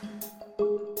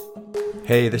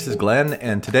Hey, this is Glenn,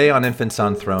 and today on Infants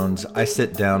on Thrones, I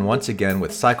sit down once again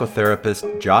with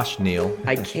psychotherapist Josh Neal.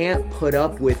 I can't put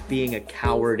up with being a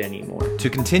coward anymore. To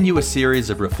continue a series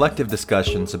of reflective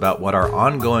discussions about what our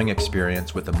ongoing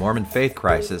experience with the Mormon faith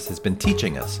crisis has been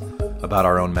teaching us about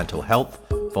our own mental health,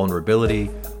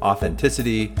 vulnerability,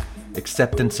 authenticity,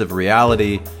 acceptance of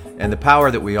reality, and the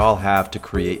power that we all have to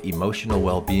create emotional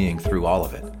well-being through all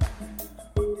of it.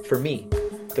 For me,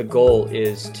 the goal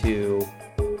is to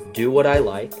do what I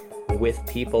like with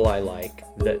people I like,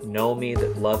 that know me,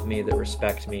 that love me, that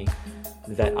respect me,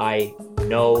 that I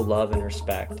know, love, and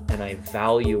respect, and I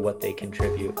value what they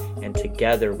contribute, and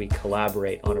together we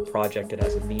collaborate on a project that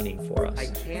has a meaning for us. I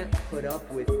can't put up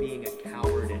with being a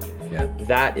coward anymore. Yeah.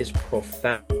 That is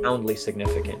profoundly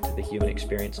significant to the human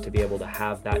experience, to be able to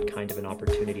have that kind of an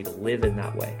opportunity to live in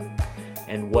that way.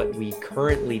 And what we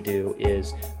currently do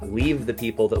is leave the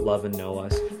people that love and know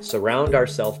us, surround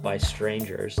ourselves by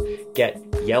strangers, get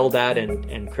yelled at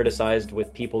and criticized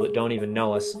with people that don't even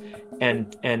know us,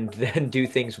 and then do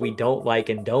things we don't like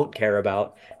and don't care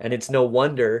about. And it's no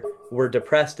wonder we're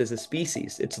depressed as a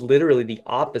species. It's literally the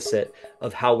opposite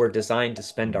of how we're designed to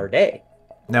spend our day.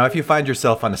 Now, if you find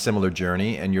yourself on a similar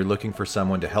journey and you're looking for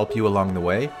someone to help you along the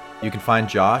way, you can find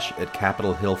Josh at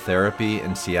Capitol Hill Therapy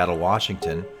in Seattle,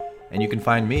 Washington. And you can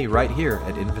find me right here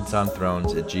at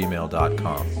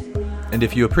infantsonthrones@gmail.com. And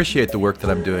if you appreciate the work that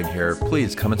I'm doing here,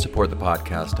 please come and support the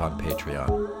podcast on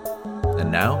Patreon. And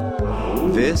now,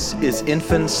 this is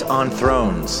Infants on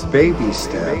Thrones. Baby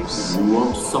steps. You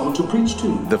want someone to preach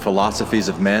to? The philosophies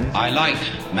of men. I like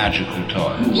magical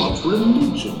toys. You want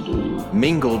religion, do you?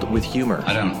 Mingled with humor.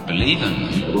 I don't believe in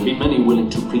them. There will be many willing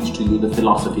to preach to you the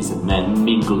philosophies of men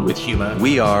mingled with humor.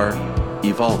 We are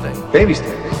evolving. Baby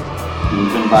steps. You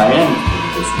can buy anything in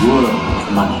this world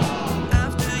with money.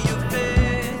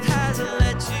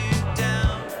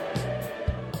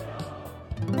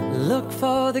 Look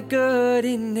for the good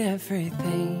in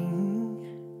everything.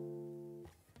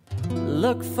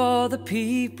 Look for the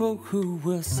people who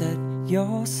will set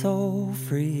your soul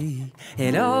free.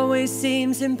 It always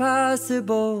seems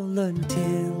impossible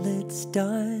until it's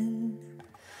done.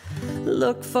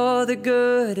 Look for the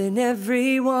good in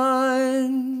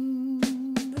everyone.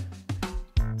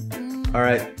 All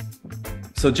right.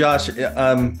 So Josh,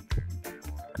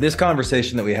 this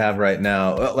conversation that we have right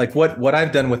now, like what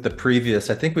I've done with the previous,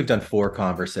 I think we've done 4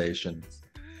 conversations.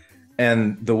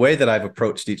 And the way that I've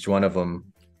approached each one of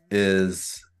them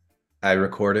is I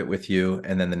record it with you,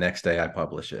 and then the next day I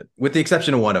publish it. With the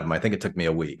exception of one of them, I think it took me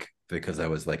a week because I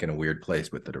was like in a weird place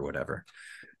with it or whatever.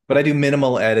 But I do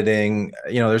minimal editing.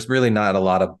 You know, there's really not a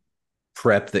lot of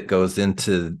prep that goes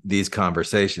into these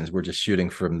conversations. We're just shooting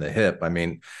from the hip. I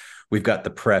mean, we've got the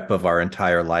prep of our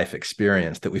entire life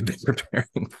experience that we've been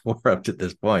preparing for up to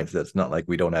this point. So it's not like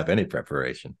we don't have any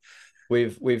preparation.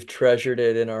 We've treasured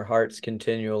it in our hearts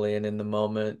continually, and in the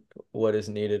moment, what is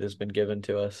needed has been given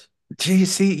to us. Gee,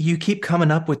 see, you keep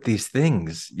coming up with these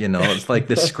things, you know, it's like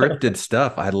the scripted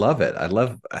stuff. I love it. I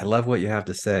love what you have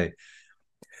to say.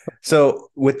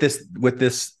 So with this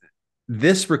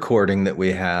recording that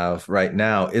we have right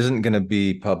now isn't going to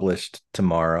be published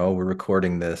tomorrow. We're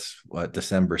recording this,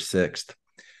 December 6th.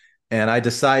 And I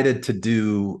decided to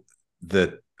do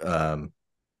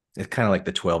it's kind of like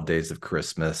the 12 Days of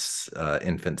Christmas,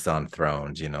 Infants on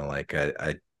Thrones, you know, like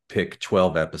I pick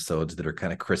 12 episodes that are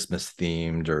kind of Christmas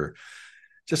themed or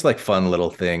just like fun little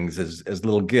things as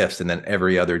little gifts. And then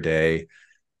every other day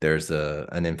there's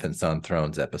an Infants on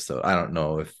Thrones episode. I don't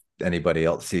know if anybody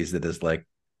else sees it as like,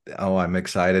 oh, I'm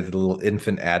excited, a little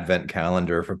infant advent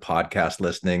calendar for podcast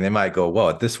listening. They might go,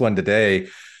 whoa, this one today,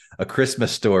 a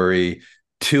Christmas story,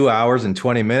 2 hours and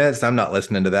 20 minutes. I'm not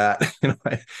listening to that. You know,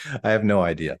 I have no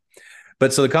idea.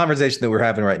 But so the conversation that we're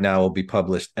having right now will be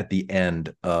published at the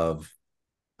end of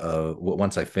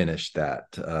once I finish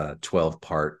that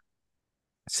 12-part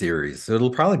series. So it'll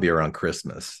probably be around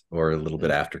Christmas or a little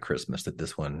bit after Christmas that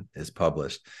this one is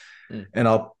published. And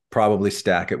I'll probably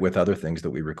stack it with other things that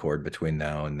we record between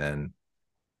now and then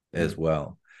as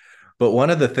well. But one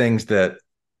of the things that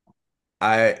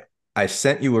I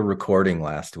sent you a recording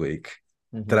last week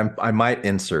that I might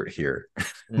insert here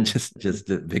just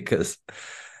because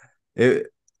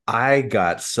I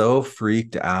got so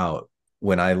freaked out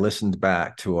when I listened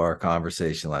back to our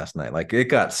conversation last night. Like it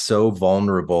got so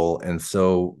vulnerable and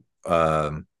so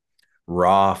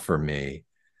raw for me.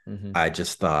 I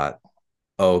just thought,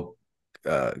 oh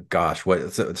gosh,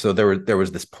 what? So there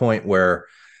was this point where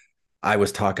I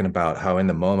was talking about how in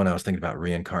the moment I was thinking about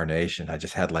reincarnation. I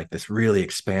just had like this really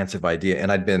expansive idea,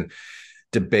 and I'd been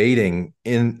debating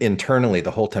internally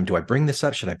the whole time. Do I bring this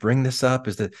up? Should I bring this up?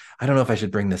 I don't know if I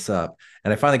should bring this up.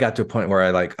 And I finally got to a point where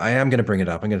I am going to bring it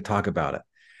up. I'm going to talk about it.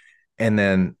 And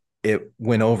then it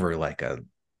went over like a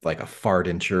fart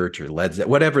in church or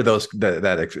whatever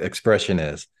that expression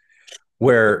is,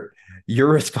 where your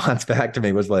response back to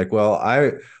me was like, well,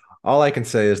 all I can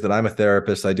say is that I'm a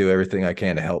therapist. I do everything I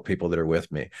can to help people that are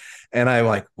with me. And I'm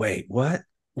like, wait, what?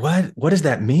 What does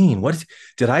that mean?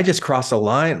 Did I just cross a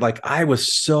line? Like, I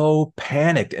was so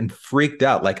panicked and freaked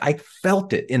out. Like, I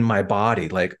felt it in my body.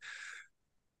 Like,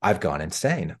 I've gone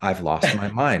insane. I've lost my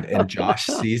mind. And Josh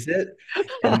sees it.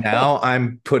 And now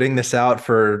I'm putting this out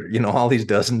for, all these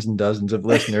dozens and dozens of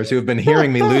listeners who have been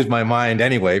hearing me lose my mind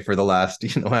anyway for the last,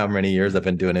 however many years I've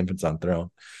been doing Infants on Throne.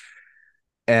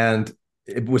 And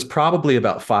it was probably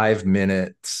about 5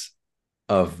 minutes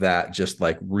of that, just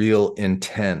like real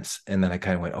intense. And then I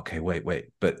kind of went, okay, wait.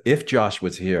 But if Josh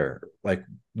was here, like,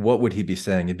 what would he be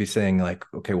saying? He'd be saying like,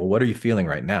 okay, well, what are you feeling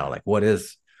right now? Like, what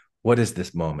is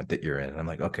this moment that you're in? And I'm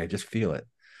like, okay, just feel it.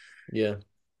 Yeah.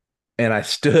 And I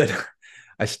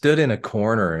stood in a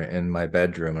corner in my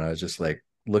bedroom, and I was just like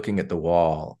looking at the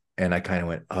wall, and I kind of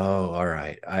went, oh, all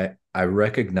right. I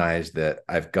recognize that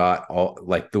I've got all,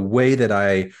 like, the way that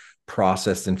I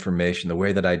process information, the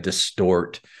way that I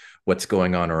distort what's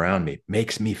going on around me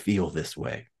makes me feel this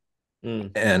way.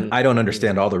 And I don't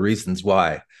understand all the reasons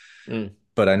why,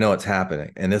 but I know it's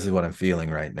happening. And this is what I'm feeling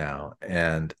right now.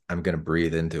 And I'm going to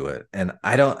breathe into it. And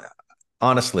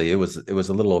honestly, it was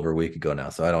a little over a week ago now,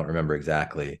 so I don't remember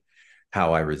exactly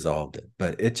how I resolved it,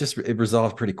 but it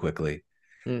resolved pretty quickly.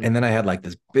 And then I had like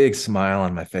this big smile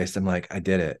on my face. I'm like, I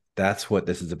did it. That's what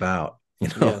this is about.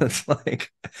 Yeah. It's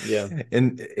like, yeah.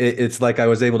 And it's like I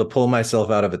was able to pull myself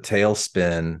out of a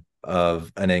tailspin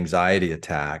of an anxiety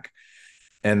attack.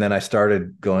 And then I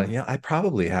started going, I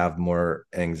probably have more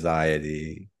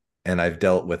anxiety, and I've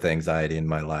dealt with anxiety in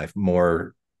my life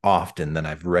more often than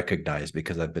I've recognized,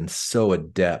 because I've been so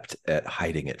adept at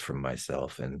hiding it from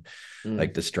myself and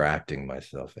like distracting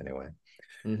myself anyway.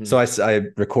 So I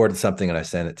recorded something and I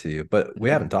sent it to you, but we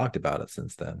haven't talked about it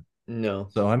since then. No.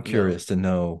 So I'm curious to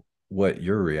know what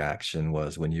your reaction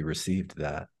was when you received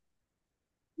that.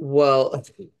 Well,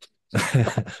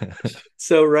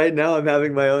 so right now I'm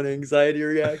having my own anxiety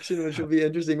reaction, which will be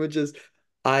interesting, which is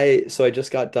I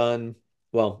just got done.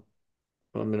 Well,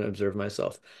 I'm going to observe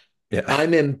myself. Yeah.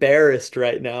 I'm embarrassed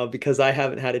right now because I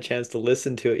haven't had a chance to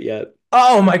listen to it yet.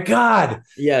 Oh my God.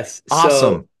 Yes.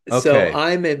 Awesome. So Okay.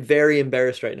 I'm very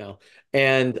embarrassed right now,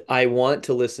 and I want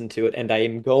to listen to it, and I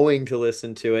am going to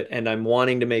listen to it, and I'm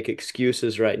wanting to make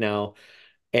excuses right now.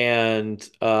 And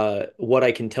what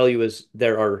I can tell you is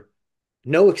there are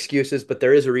no excuses, but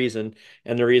there is a reason.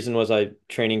 And the reason was I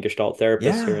training Gestalt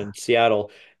therapists here Yeah. in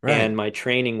Seattle, Right. and my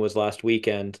training was last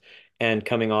weekend, and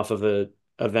coming off of a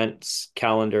events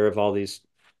calendar of all these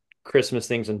Christmas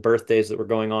things and birthdays that were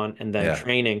going on, and then Yeah.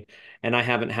 training, and I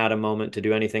haven't had a moment to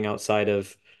do anything outside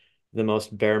of the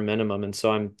most bare minimum. And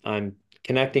so I'm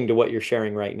connecting to what you're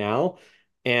sharing right now,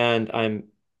 and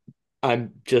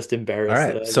I'm just All embarrassed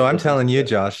that right. I So haven't I'm listened telling to it you, yet.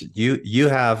 Josh, you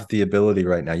have the ability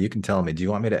right now. You can tell me, do you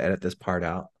want me to edit this part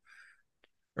out,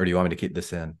 or do you want me to keep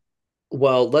this in?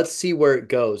 Well, let's see where it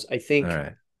goes. I All think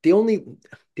right. the only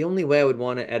the only way I would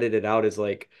want to edit it out is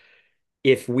like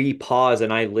if we pause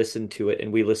and I listen to it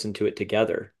and we listen to it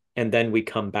together and then we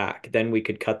come back, then we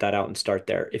could cut that out and start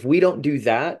there. If we don't do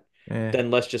that, Eh. then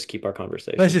let's just keep our Let's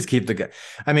conversation. just keep the guy.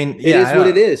 I mean, It yeah, is I what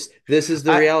it don't. is. This is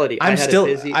the reality. I I'm had a still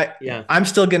busy, yeah. I'm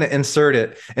still going to insert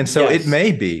it, and so it Yes.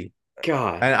 may be,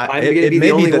 God, and I'm going to it be the may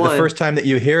be only that the one. first time that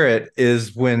you hear it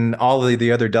is when all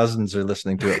the other dozens are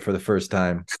listening to it for the first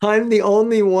time. I'm the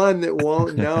only one that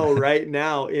won't know right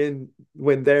now in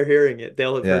when they're hearing it.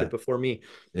 They'll have heard it Yeah, before me,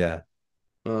 yeah,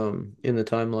 in the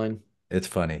timeline. it's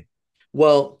funny.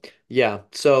 Well, yeah.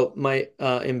 So my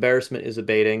embarrassment is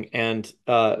abating, and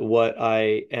what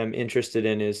I am interested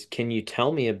in is, can you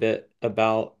tell me a bit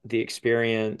about the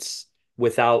experience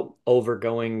without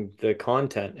overgoing the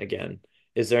content again?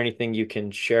 Is there anything you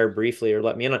can share briefly or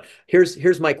let me in on?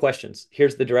 Here's my questions.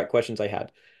 Here's the direct questions I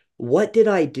had. What did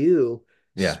I do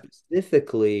Yeah,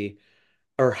 specifically,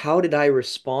 or how did I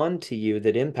respond to you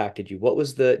that impacted you?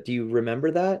 Do you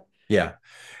remember that? yeah,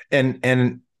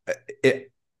 and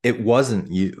it it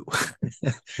wasn't you.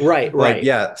 Right, Like, right.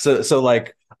 yeah, so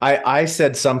like I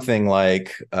said something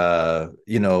like,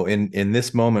 in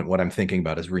this moment what I'm thinking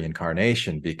about is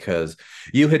reincarnation, because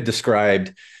you had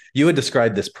described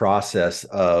this process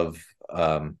of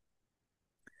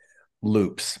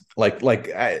loops.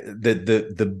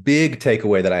 The big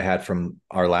takeaway that I had from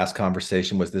our last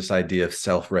conversation was this idea of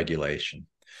self-regulation,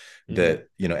 Mm-hmm. that,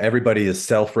 you know, everybody is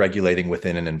self-regulating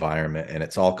within an environment and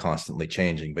it's all constantly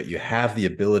changing, but you have the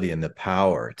ability and the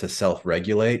power to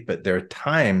self-regulate. But there are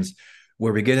times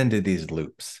where we get into these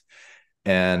loops,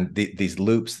 and these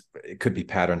loops, it could be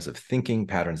patterns of thinking,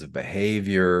 patterns of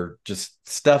behavior, just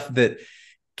stuff that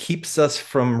keeps us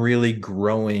from really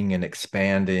growing and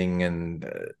expanding,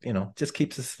 and you know, just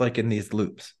keeps us like in these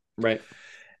loops. Right.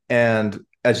 And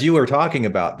as you were talking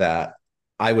about that,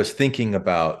 I was thinking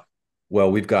about,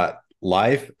 well, we've got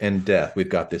life and death. We've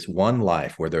got this one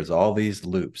life where there's all these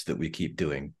loops that we keep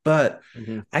doing. But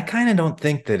Mm-hmm. I kind of don't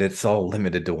think that it's all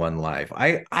limited to one life.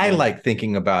 I Yeah. like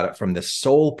thinking about it from the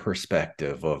soul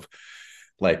perspective of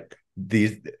like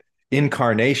these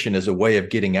incarnation is a way of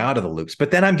getting out of the loops.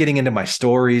 But then I'm getting into my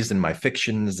stories and my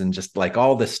fictions and just like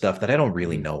all this stuff that I don't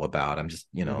really Mm-hmm. know about. I'm just,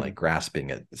 you know, Mm-hmm. like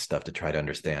grasping at stuff to try to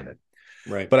understand it.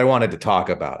 Right. But I wanted to talk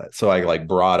about it. So I like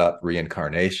brought up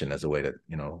reincarnation as a way to,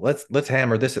 you know, let's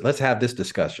hammer this, let's have this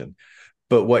discussion.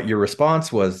 But what your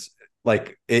response was,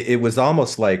 like, it was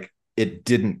almost like it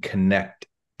didn't connect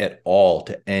at all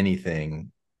to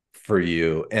anything for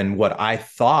you. And what I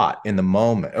thought in the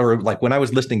moment, or like when I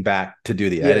was listening back to do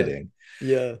the Yeah. editing,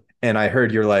 Yeah. and I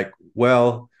heard you're like,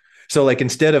 well, so like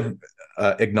instead of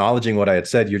acknowledging what I had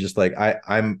said, you're just like,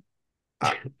 I'm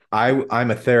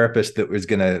a therapist that was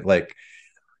gonna like,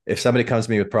 if somebody comes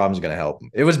to me with problems, I'm gonna help them.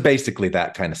 It was basically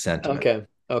that kind of sentiment. Okay.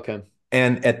 Okay.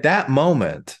 And at that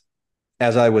moment,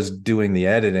 as I was doing the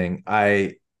editing,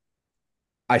 I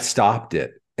stopped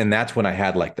it. And that's when I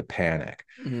had like the panic.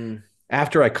 Mm.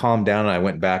 After I calmed down and I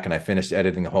went back and I finished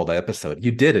editing the whole episode,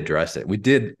 you did address it. We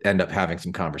did end up having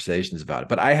some conversations about it,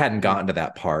 but I hadn't Mm. gotten to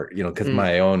that part, you know, because Mm.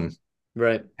 my own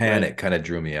Right. Right. panic kind of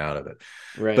drew me out of it.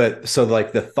 Right. But so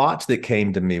like the thoughts that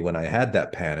came to me when I had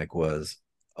that panic was,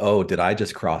 oh, did I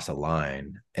just cross a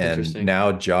line? And Interesting.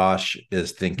 now Josh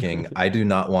is thinking, I do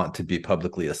not want to be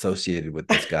publicly associated with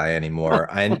this guy anymore.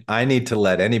 I need to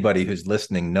let anybody who's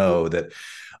listening know that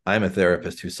I'm a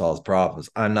therapist who solves problems.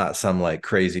 I'm not some like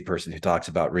crazy person who talks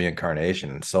about reincarnation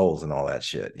and souls and all that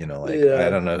shit. You know, like I Yeah.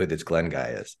 don't know who this Glenn guy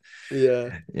is,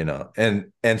 Yeah. you know.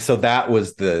 And so that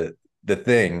was the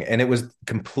thing. And it was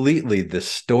completely the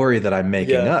story that I'm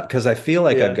making Yeah. up, because I feel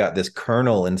like I've Yeah. got this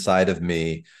kernel inside of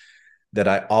me that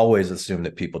I always assume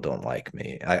that people don't like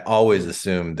me. I always Mm.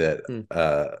 assume that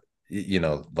Mm. you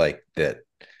know, like that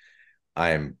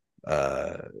I'm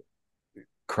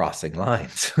crossing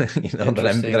lines, you know, that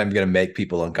Interesting. I'm going to make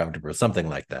people uncomfortable or something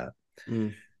like that.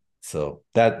 Mm. So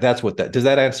that's what that does.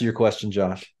 That answer your question,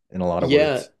 Josh, in a lot of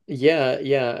Yeah. words? Yeah.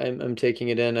 Yeah. I'm taking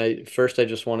it in. I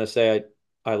just want to say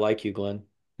I like you, Glenn.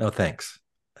 No, thanks.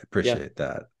 I Yeah. appreciate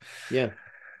that. Yeah.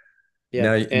 Yeah.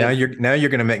 Now And you're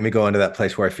going to make me go into that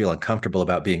place where I feel uncomfortable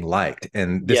about being liked,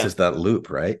 and this yeah. is that loop,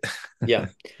 right? Yeah.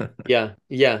 Yeah.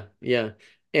 Yeah. Yeah.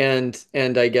 And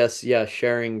I guess, yeah,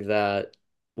 sharing that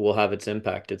will have its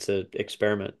impact. It's an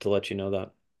experiment to let you know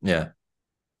that. Yeah.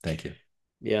 Thank you.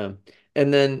 Yeah.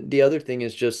 And then the other thing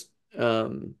is just not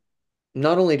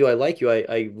only do I like you,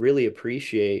 I really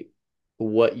appreciate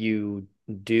what you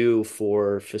do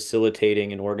for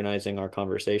facilitating and organizing our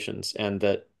conversations, and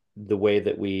that the way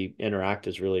that we interact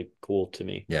is really cool to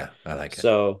me. Yeah, I like it.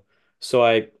 So so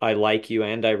I like you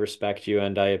and I respect you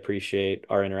and I appreciate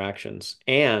our interactions.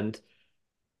 And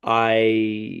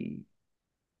I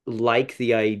like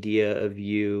the idea of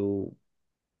you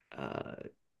uh,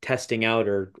 testing out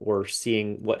or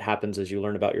seeing what happens as you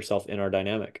learn about yourself in our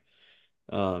dynamic.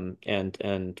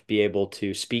 And be able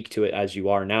to speak to it as you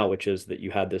are now, which is that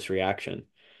you had this reaction.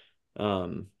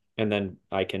 And then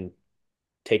I can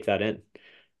take that in.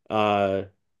 Uh,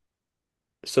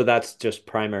 so that's just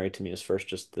primary to me is first,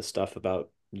 just the stuff about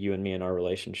you and me and our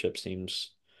relationship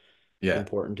seems Yeah.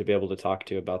 important to be able to talk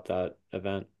to about that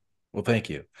event. Well, thank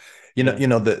you. Yeah. You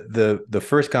know, the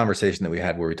first conversation that we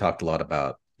had where we talked a lot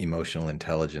about emotional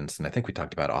intelligence, and I think we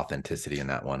talked about authenticity in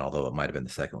that one, although it might have been the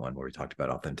second one where we talked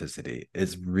about authenticity,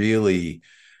 is really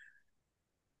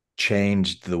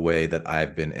changed the way that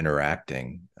I've been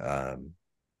interacting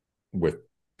with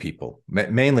people,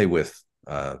 mainly with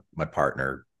my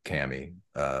partner, Cami,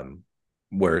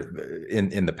 where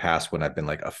in the past when I've been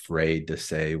like afraid to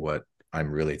say what I'm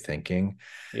really thinking,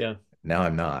 Yeah. now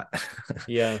I'm not.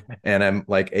 Yeah. And I'm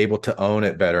like able to own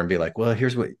it better and be like, well,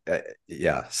 here's what,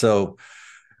 yeah. So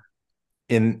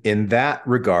in that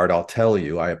regard, I'll tell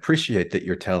you, I appreciate that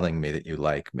you're telling me that you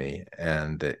like me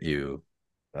and that you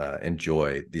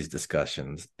enjoy these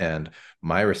discussions. And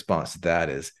my response to that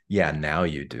is, yeah, now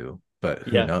you do. But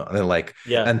who Yeah. knows? Like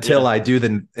Yeah. until Yeah. I do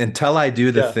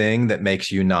the Yeah. thing that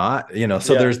makes you not, you know.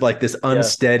 So Yeah. there's like this Yeah.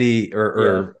 unsteady Yeah.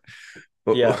 or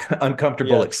Yeah.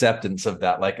 uncomfortable Yeah. acceptance of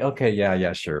that. Like, okay, yeah,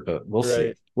 yeah, sure, but we'll see.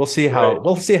 Right. We'll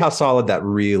Right. see how solid that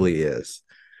really is.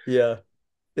 Yeah.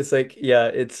 It's like, yeah,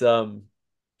 it's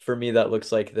for me that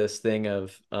looks like this thing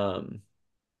of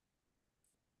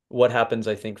what happens,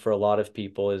 I think, for a lot of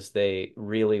people is they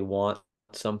really want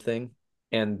something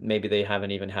and maybe they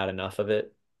haven't even had enough of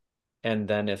it. And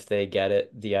then if they get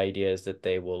it, the idea is that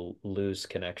they will lose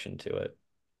connection to it,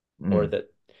 or Mm,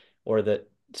 that or that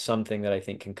something that I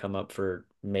think can come up for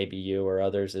maybe you or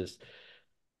others is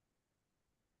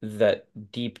that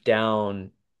deep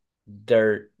down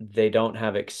they don't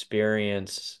have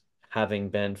experience having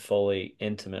been fully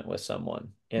intimate with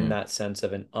someone in mm, that sense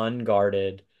of an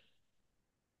unguarded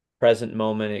present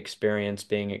moment experience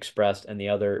being expressed and the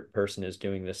other person is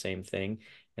doing the same thing.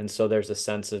 And so there's a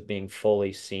sense of being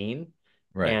fully seen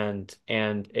right.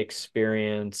 and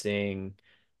experiencing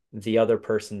the other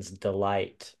person's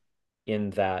delight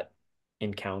in that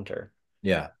encounter.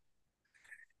 Yeah.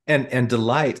 And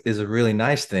delight is a really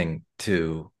nice thing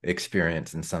to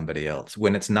experience in somebody else.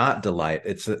 When it's not delight,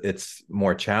 it's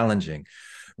more challenging.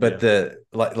 But Yeah. the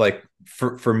like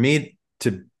for me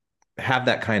to have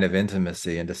that kind of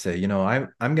intimacy and to say, I'm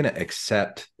going to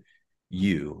accept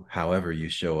you however you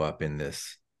show up in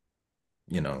this,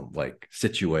 like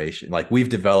situation. Like we've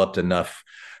developed enough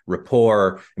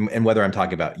rapport, and whether I'm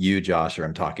talking about you, Josh, or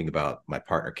I'm talking about my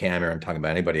partner Cam, or I'm talking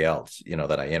about anybody else,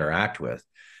 that I interact with,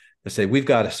 to say we've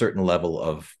got a certain level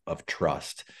of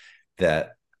trust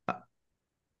that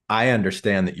I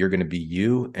understand that you're going to be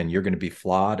you and you're going to be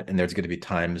flawed, and there's going to be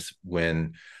times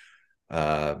when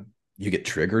uh, you get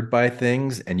triggered by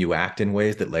things and you act in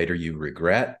ways that later you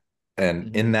regret. And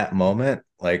Mm-hmm. in that moment,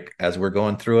 like as we're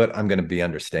going through it, I'm going to be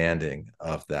understanding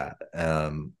of that.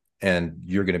 And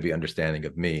you're going to be understanding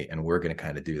of me, and we're going to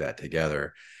kind of do that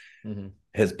together. Mm-hmm.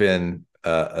 Has been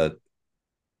I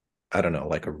don't know,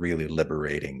 like a really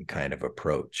liberating kind of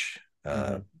approach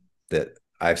Mm-hmm. that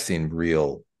I've seen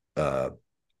real.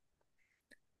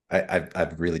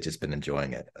 I've really just been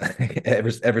enjoying it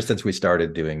ever since we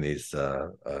started doing these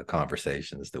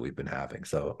conversations that we've been having.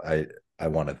 So I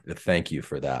want to thank you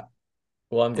for that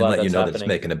Well, I'm and glad let you that's know that it's happening.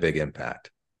 making a big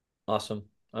impact. Awesome.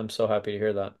 I'm so happy to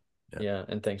hear that. Yeah, Yeah,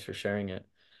 and thanks for sharing it.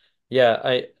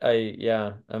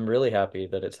 Yeah, I'm really happy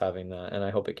that it's having that, and I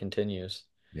hope it continues.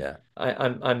 yeah,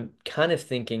 I'm kind of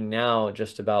thinking now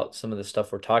just about some of the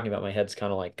stuff we're talking about. My head's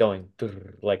kind of like going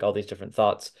like all these different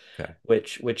thoughts, okay,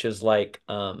 which is like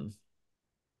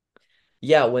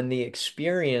yeah, when the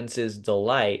experience is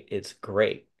delight, it's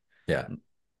great. yeah,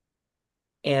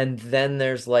 And then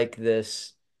there's like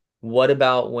this, what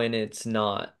about when it's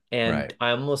not? And right,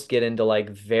 I almost get into like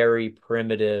very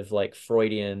primitive, like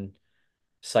Freudian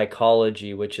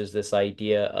psychology, which is this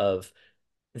idea of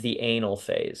the anal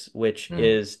phase, which mm,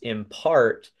 is in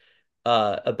part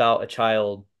about a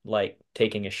child like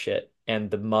taking a shit and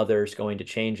the mother's going to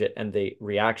change it, and the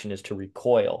reaction is to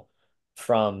recoil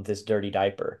from this dirty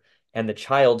diaper. And the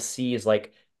child sees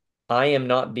like, I am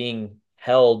not being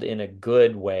held in a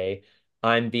good way.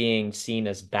 I'm being seen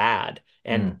as bad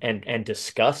and mm, and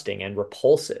disgusting and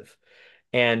repulsive,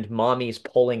 and mommy's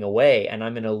pulling away, and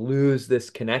I'm going to lose this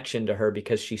connection to her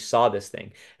because she saw this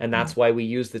thing. And mm, that's why we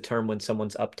use the term when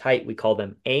someone's uptight, we call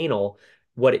them anal.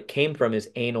 What it came from is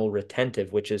anal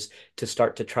retentive, which is to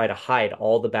start to try to hide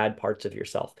all the bad parts of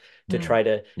yourself, to mm, try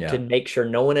to yeah, make sure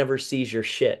no one ever sees your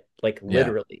shit, like yeah,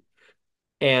 literally.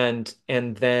 And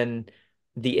then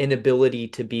the inability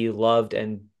to be loved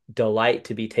and delight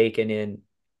to be taken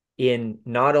in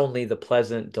not only the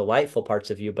pleasant, delightful parts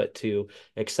of you, but to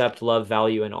accept, love,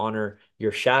 value, and honor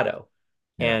your shadow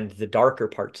yeah, and the darker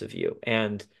parts of you.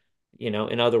 And,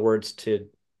 in other words, to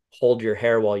hold your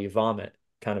hair while you vomit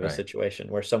kind of a right,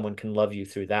 situation where someone can love you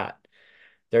through that.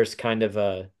 There's kind of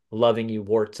a loving you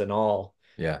warts and all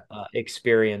yeah,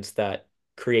 experience that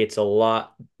creates a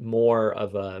lot more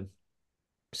of a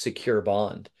secure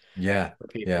bond yeah, for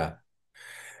people. yeah.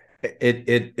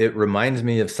 It reminds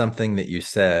me of something that you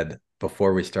said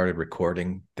before we started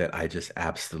recording that I just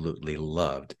absolutely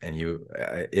loved, and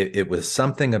it was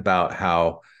something about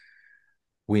how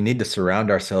we need to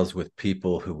surround ourselves with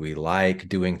people who we like,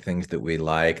 doing things that we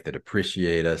like, that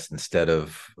appreciate us, instead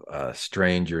of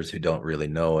strangers who don't really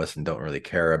know us and don't really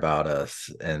care about us.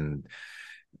 And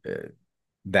uh,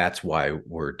 that's why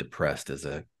we're depressed as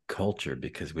a culture,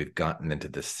 because we've gotten into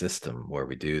this system where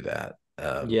we do that.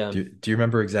 Yeah. Do you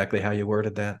remember exactly how you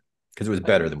worded that? Because it was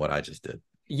better than what I just did.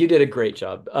 You did a great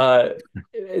job.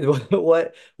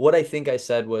 What I think I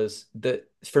said was that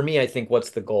for me, I think what's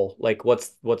the goal? Like what's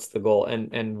the goal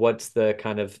and what's the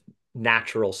kind of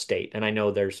natural state? And I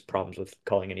know there's problems with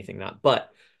calling anything that,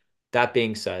 but that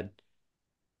being said,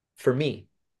 for me,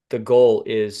 The goal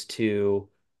is to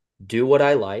do what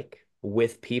I like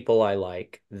with people I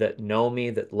like that know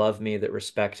me, that love me, that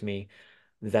respect me,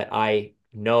 that I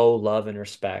know, love, and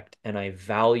respect, and I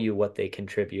value what they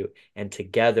contribute. And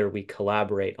together we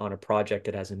collaborate on a project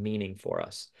that has a meaning for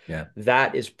us. Yeah.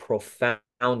 That is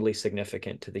profoundly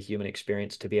significant to the human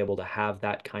experience to be able to have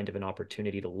that kind of an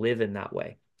opportunity to live in that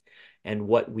way. And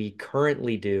what we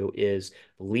currently do is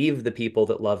leave the people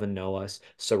that love and know us,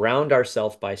 surround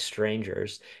ourselves by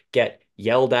strangers, get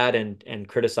yelled at and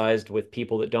criticized with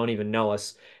people that don't even know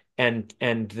us, and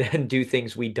then do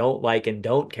things we don't like and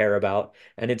don't care about.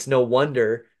 And it's no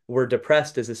wonder we're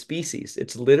depressed as a species.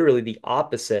 It's literally the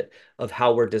opposite of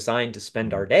how we're designed to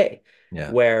spend our Mhm. day,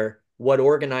 Yeah. where what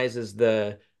organizes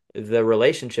the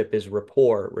relationship is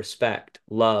rapport, respect,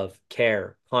 love,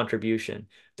 care, contribution,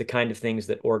 the kind of things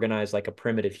that organize like a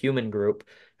primitive human group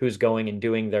who's going and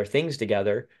doing their things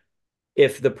together.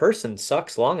 If the person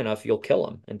sucks long enough, you'll kill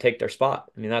them and take their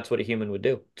spot. I mean, that's what a human would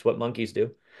do. It's what monkeys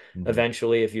do. Mhm.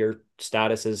 Eventually, if your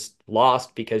status is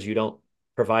lost because you don't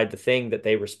provide the thing that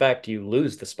they respect, you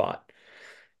lose the spot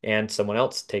and someone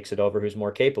else takes it over who's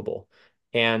more capable.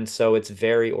 And so it's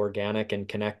very organic and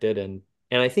connected, and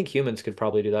I think humans could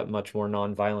probably do that much more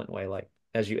non-violent way. Like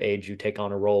as you age, you take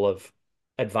on a role of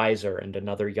advisor and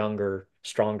another younger,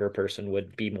 stronger person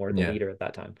would be more the Yeah. leader at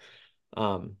that time.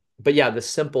 But yeah, the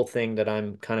simple thing that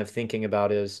I'm kind of thinking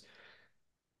about is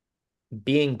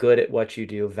being good at what you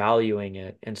do, valuing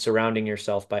it, and surrounding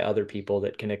yourself by other people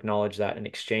that can acknowledge that and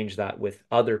exchange that with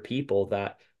other people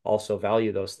that also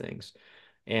value those things.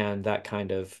 And that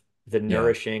kind of the Yeah.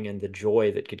 nourishing and the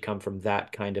joy that could come from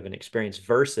that kind of an experience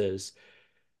versus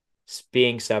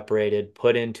being separated,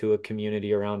 put into a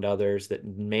community around others that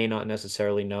may not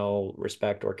necessarily know,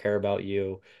 respect, or care about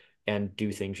you and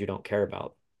do things you don't care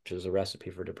about, which is a recipe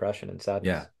for depression and Yeah.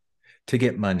 sadness. To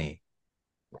get money,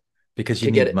 because you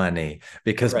To get need it money,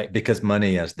 because right,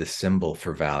 money is the symbol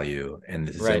for value and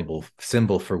the right,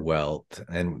 symbol for wealth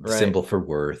and right, symbol for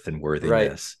worth and right.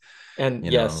 worthiness, And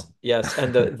you yes, know. yes.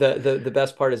 And the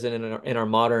best part is in our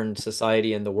modern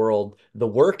society and the world, the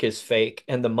work is fake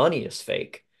and the money is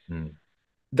fake. Mm.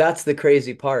 That's the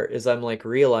crazy part is I'm like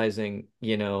realizing,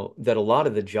 that a lot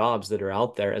of the jobs that are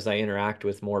out there as I interact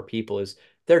with more people is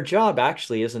their job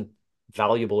actually isn't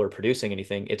valuable or producing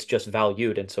anything. It's just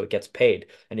valued and so it gets paid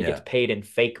and it gets Yeah. paid in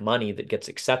fake money that gets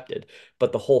accepted.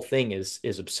 But the whole thing is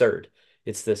absurd.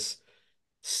 It's this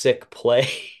sick play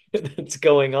that's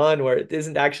going on where it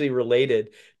isn't actually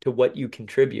related to what you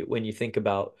contribute when you think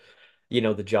about,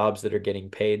 the jobs that are getting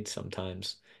paid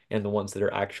sometimes and the ones that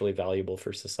are actually valuable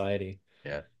for society.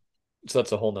 Yeah. So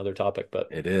that's a whole nother topic, but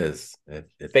It is.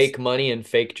 It's fake money and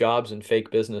fake jobs and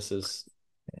fake businesses.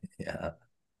 yeah.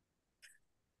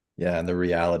 Yeah, and the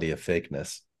reality of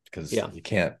fakeness, because Yeah, you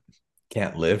can't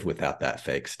live without that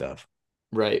fake stuff.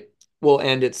 right. Well,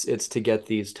 and it's to get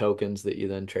these tokens that you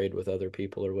then trade with other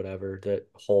people or whatever that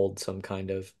hold some kind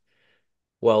of,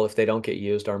 well, if they don't get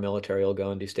used, our military will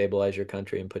go and destabilize your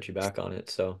country and put you back on it.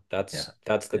 So Yeah.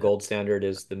 that's the Yeah. gold standard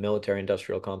is the military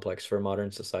industrial complex for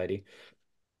modern society.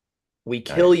 We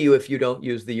kill I you if you don't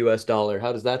use the US dollar.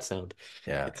 How does that sound?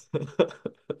 yeah.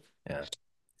 Yeah.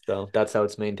 So that's how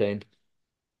it's maintained.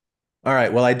 All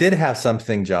right. Well, I did have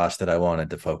something, Josh, that I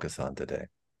wanted to focus on today.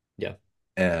 Yeah.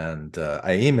 And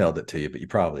I emailed it to you, but you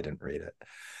probably didn't read it.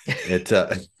 It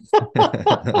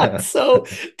It's so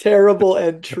terrible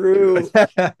and true.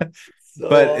 So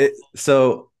but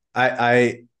so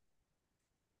I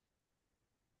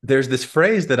there's this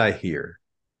phrase that I hear,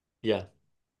 yeah,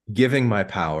 giving my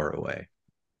power away.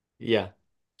 yeah,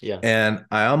 yeah, And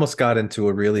I almost got into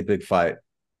a really big fight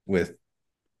with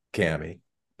Cami,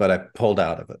 but I pulled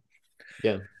out of it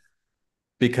yeah,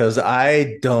 because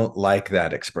I don't like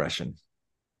that expression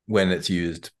when it's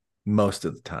used most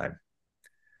of the time.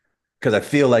 Because I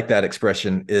feel like that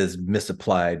expression is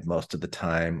misapplied most of the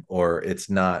time, or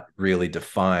it's not really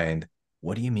defined.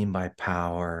 What do you mean by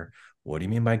power? What do you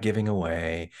mean by giving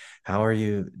away? How are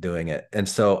you doing it? And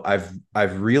so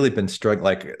I've really been struggling.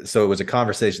 Like, so it was a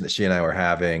conversation that she and I were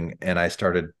having, and I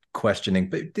started questioning,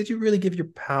 but did you really give your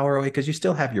power away? Because you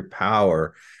still have your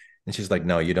power. And she's like,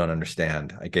 no, you don't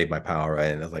understand. I gave my power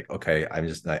away. And I was like, okay,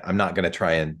 I'm not going to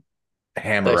try and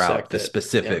hammer out dissect the it. Yeah,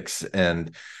 specifics.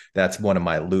 And that's one of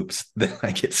my loops that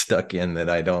I get stuck in that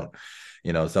I don't,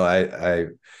 so I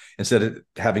instead of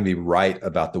having me right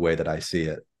about the way that I see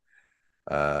it,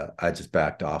 I just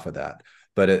backed off of that.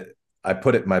 But I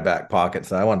put it in my back pocket.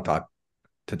 So I want to talk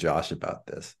to Josh about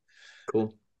this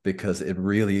cool. because it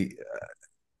really,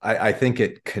 I think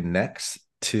it connects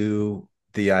to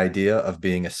the idea of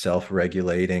being a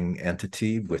self-regulating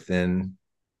entity within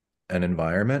an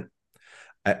environment.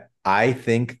 I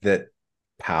think that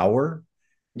power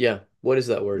Yeah. What is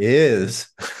that word? is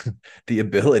the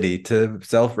ability to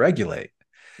self-regulate.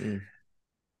 Mm, mm,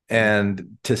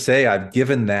 And to say I've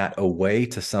given that away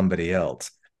to somebody else,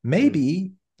 mm,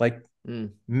 maybe like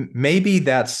mm. maybe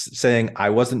that's saying I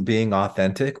wasn't being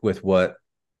authentic with what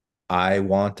I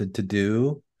wanted to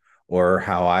do or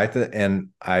how and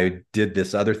I did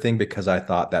this other thing because I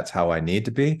thought that's how I need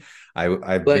to be. I'm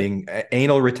But being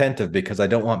anal retentive because I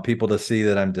don't want people to see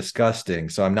that I'm disgusting.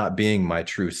 So I'm not being my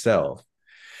true self.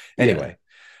 yeah. Anyway, I'm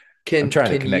Can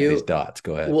trying to can connect these you dots.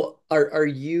 Go ahead. well are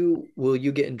you will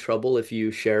you get in trouble if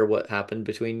you share what happened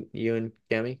between you and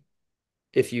Cami?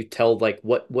 If you tell like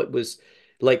what was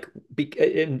like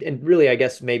and really I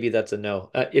guess maybe that's a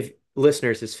no. If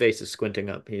listeners, his face is squinting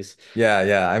up. Yeah,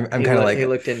 yeah. I'm kind of He like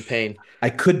looked in pain. I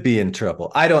could be in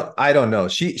trouble. I don't know.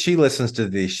 She listens to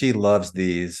these. She loves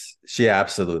these. She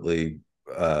absolutely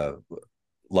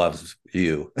loves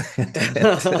you.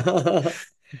 And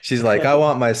she's like, I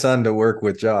want my son to work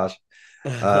with Josh.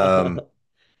 Um,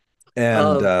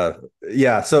 and Um,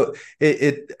 yeah, so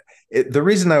the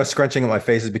reason I was scrunching at my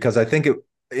face is because I think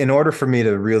in order for me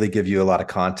to really give you a lot of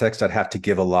context, I'd have to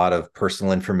give a lot of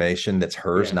personal information that's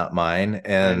hers, yeah, not mine. I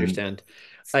And understand.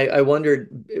 I wondered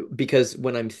because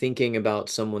when I'm thinking about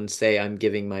someone say I'm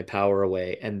giving my power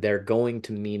away and they're going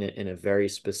to mean it in a very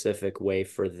specific way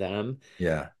for them,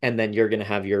 yeah, and then you're going to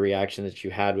have your reaction that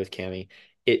you had with Cami,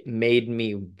 it made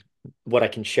me what I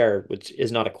can share, which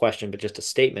is not a question, but just a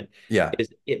statement, yeah, is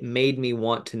it made me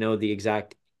want to know the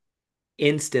exact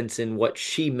instance in what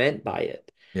she meant by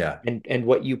it yeah, and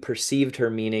what you perceived her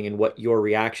meaning and what your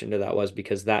reaction to that was,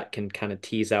 because that can kind of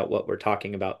tease out what we're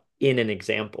talking about in an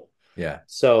example. yeah,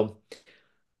 So,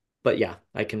 but yeah,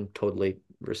 I can totally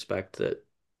respect that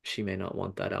she may not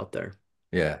want that out there.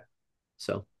 yeah.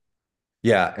 So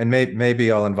Yeah, and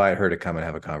maybe I'll invite her to come and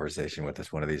have a conversation with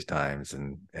us one of these times,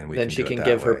 and we then can she do it can that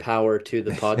give her way. power to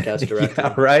the podcast Yeah,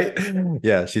 directly. right.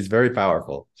 Yeah, she's very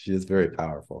powerful. She is very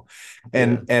powerful.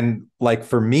 Yeah. And like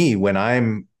for me, when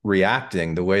I'm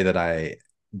reacting the way that I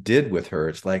did with her,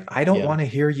 it's like I don't Yeah. want to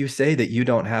hear you say that you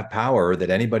don't have power or that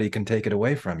anybody can take it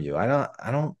away from you. I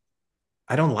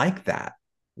don't like that.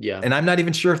 Yeah. And I'm not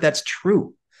even sure if that's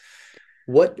true.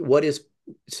 What is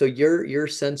so your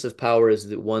sense of power is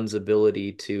the one's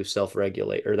ability to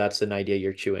self-regulate, or that's an idea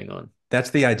you're chewing on. That's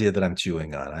the idea that I'm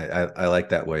chewing on. I like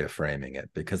that way of framing it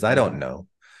because I don't Mhm. know.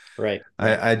 Right,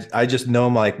 right. I just know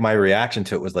like my reaction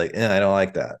to it was like, I don't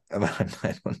like that.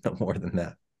 I don't know more than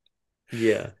that.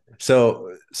 Yeah. So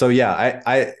yeah,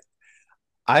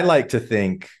 I like to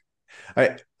think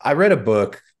I read a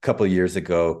book a couple of years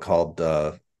ago called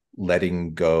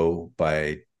Letting Go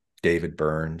by David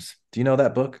Burns. Do you know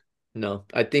that book? No,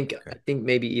 I Okay. think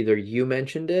maybe either you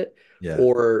mentioned it Yeah.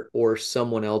 or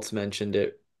someone else mentioned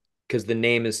it because the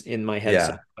name is in my head,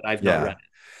 Yeah. but I've not read Yeah.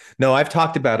 No, I've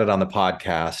talked about it on the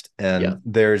podcast, it. Yeah. and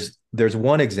there's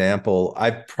one example.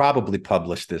 I've probably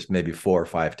published this maybe 4 or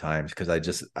 5 times because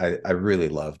I really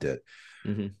loved it,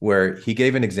 Hmm. where he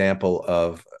gave an example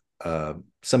of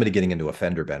somebody getting into a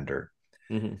fender bender,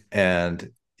 Hmm.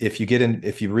 and if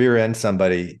you rear end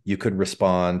somebody, you could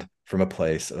respond from a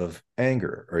place of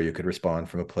anger, or you could respond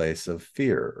from a place of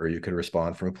fear, or you could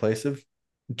respond from a place of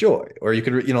joy, or you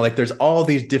could like there's all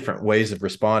these different ways of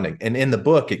responding, and in the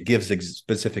book it gives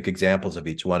specific examples of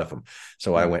each one of them.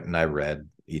 So I went and I read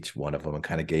each one of them and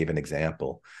kind of gave an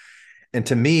example, and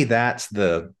to me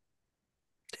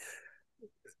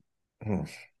hmm,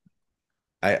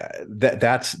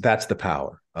 that's the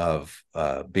power of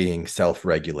being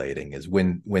self-regulating, is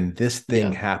when this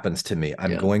thing Yeah. happens to me,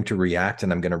 I'm Yeah. going to react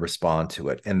and I'm going to respond to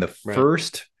it, and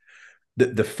Right.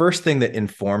 the first thing that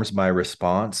informs my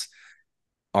response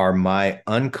are my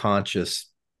unconscious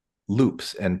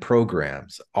loops and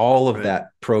programs, all of Right. that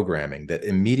programming that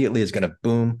immediately is going to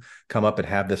boom, come up and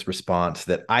have this response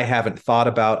that I haven't thought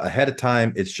about ahead of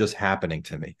time. It's just happening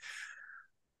to me.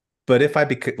 But if I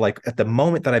like at the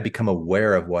moment that I become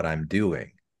aware of what I'm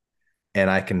doing, and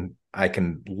I can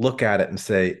look at it and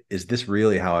say, is this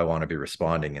really how I want to be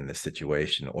responding in this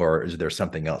situation, or is there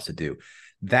something else to do?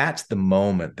 That's the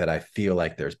moment that I feel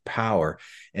like there's power,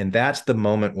 and that's the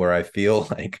moment where I feel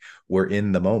like we're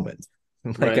in the moment.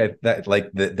 Like Right.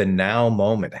 the now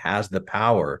moment has the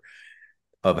power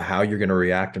of how you're going to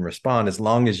react and respond, as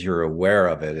long as you're aware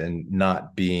of it and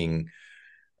not being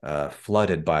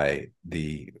flooded by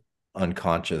the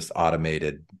unconscious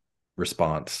automated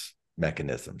response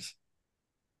mechanisms.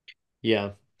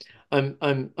 Yeah. I'm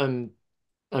I'm I'm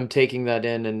I'm taking that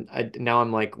in, and now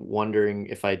I'm like wondering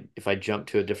if I jump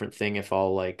to a different thing, if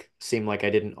I'll like seem like I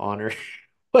didn't honor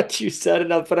what you said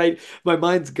enough, but my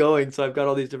mind's going, so I've got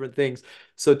all these different things.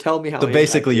 So tell me how So I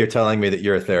basically, you're impacted. telling me that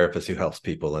you're a therapist who helps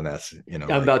people, and that's, I'm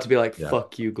like, about to be like, yeah.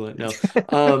 fuck you, Glenn. No.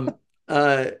 Um,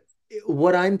 uh,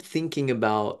 what I'm thinking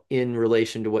about in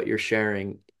relation to what you're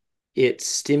sharing, it's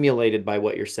stimulated by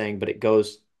what you're saying, but it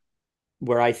goes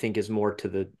where I think is more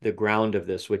to the ground of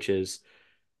this, which is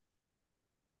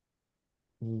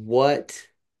what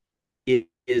it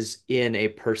is in a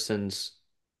person's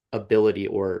ability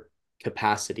or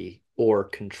capacity or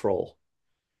control.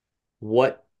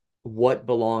 What what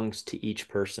belongs to each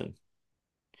person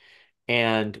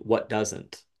and what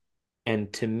doesn't.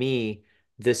 And to me,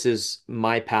 this is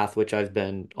my path, which I've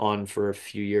been on for a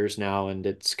few years now, and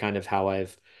it's kind of how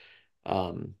I've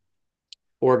um,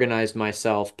 organized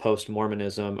myself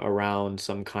post-Mormonism around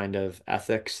some kind of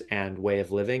ethics and way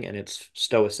of living, and it's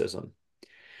Stoicism.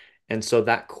 And so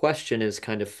that question is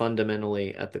kind of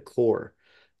fundamentally at the core.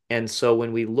 And so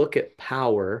when we look at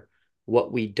power,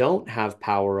 what we don't have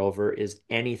power over is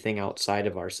anything outside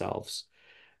of ourselves.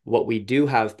 What we do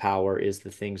have power is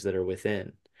the things that are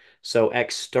within. So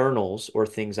externals or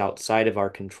things outside of our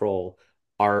control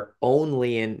are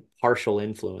only in partial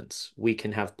influence. We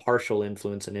can have partial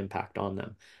influence and impact on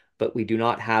them, but we do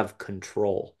not have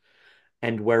control.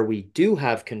 And where we do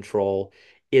have control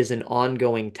is an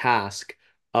ongoing task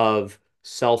of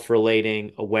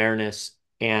self-relating awareness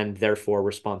and therefore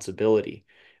responsibility,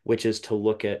 which is to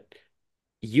look at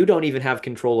you don't even have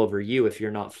control over you if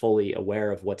you're not fully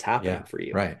aware of what's happening Yeah, for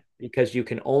you, right. because you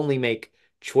can only make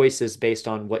choices based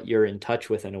on what you're in touch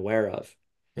with and aware of.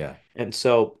 Yeah. And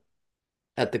so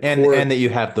at the And core, that you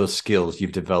have those skills,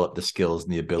 you've developed the skills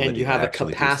and the and ability you to have a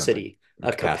actually do something. capacity, A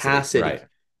a capacity, right? capacity.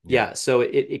 Yeah, Yeah. So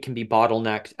it can be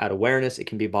bottlenecked at awareness. It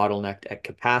can be bottlenecked at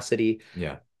capacity.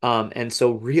 yeah, And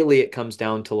so really it comes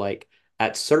down to like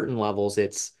at certain levels,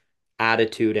 it's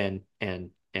attitude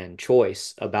and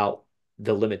choice about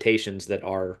the limitations that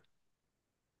are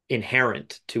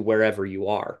inherent to wherever you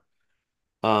are.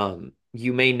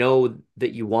 You may know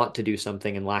that you want to do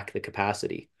something and lack the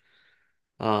capacity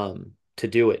to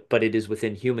do it, but it is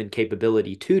within human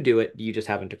capability to do it. You just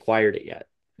haven't acquired it yet.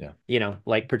 yeah,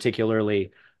 Like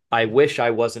particularly, I wish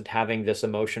I wasn't having this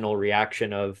emotional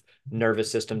reaction of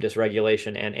nervous system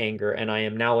dysregulation and anger. And I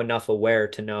am now enough aware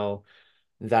to know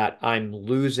that I'm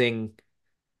losing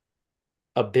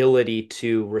ability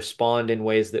to respond in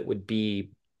ways that would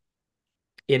be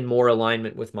in more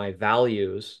alignment with my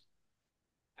values.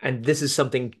 And this is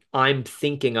something I'm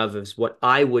thinking of as what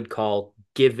I would call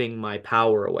giving my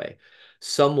power away.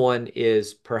 Someone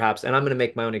is perhaps, and I'm going to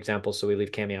make my own example so we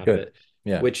leave Cami out of good. it,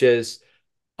 Yeah, which is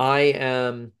I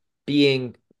am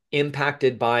being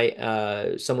impacted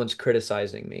by someone's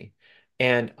criticizing me,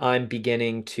 and I'm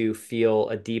beginning to feel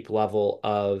a deep level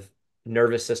of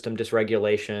nervous system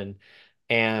dysregulation.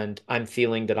 And I'm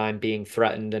feeling that I'm being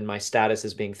threatened and my status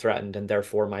is being threatened, and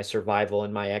therefore my survival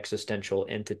and my existential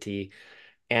entity.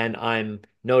 And I'm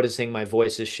noticing my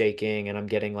voice is shaking and I'm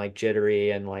getting like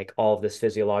jittery and like all of this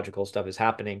physiological stuff is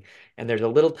happening. And there's a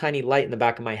little tiny light in the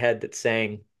back of my head that's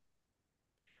saying,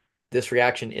 this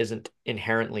reaction isn't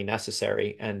inherently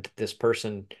necessary and this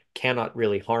person cannot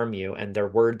really harm you and their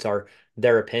words are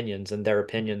their opinions and their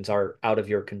opinions are out of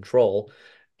your control.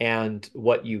 And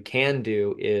what you can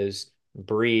do is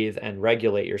breathe and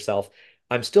regulate yourself.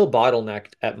 I'm still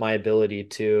bottlenecked at my ability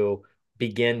to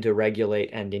begin to regulate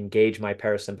and engage my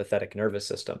parasympathetic nervous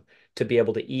system to be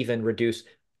able to even reduce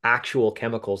actual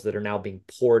chemicals that are now being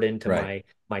poured into right.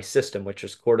 my system, which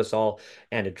is cortisol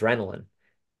and adrenaline.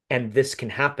 And this can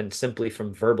happen simply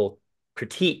from verbal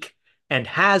critique and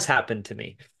has happened to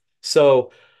me.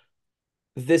 So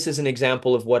this is an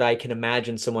example of what I can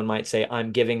imagine someone might say,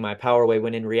 I'm giving my power away,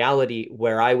 when in reality,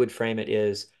 where I would frame it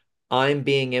is, I'm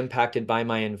being impacted by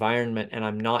my environment and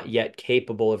I'm not yet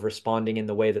capable of responding in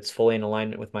the way that's fully in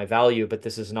alignment with my value, but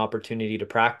this is an opportunity to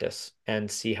practice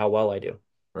and see how well I do.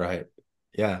 Right.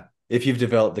 Yeah. If you've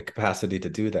developed the capacity to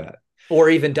do that. Or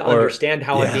even to Or understand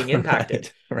how I'm yeah, being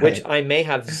impacted, right. which Right. I may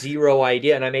have zero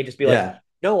idea. And I may just be like, Yeah.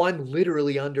 no, I'm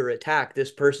literally under attack.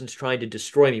 This person's trying to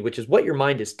destroy me, which is what your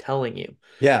mind is telling you.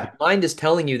 Your Yeah. mind is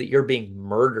telling you that you're being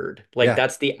murdered. Like Yeah.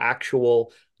 that's the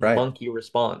actual Right. monkey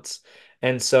response.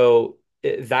 And so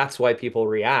that's why people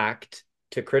react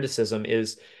to criticism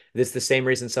is this the same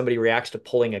reason somebody reacts to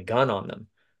pulling a gun on them.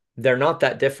 They're not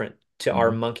that different to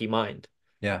our Mhm. monkey mind.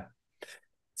 Yeah.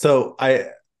 So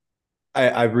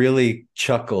I really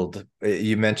chuckled.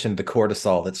 You mentioned the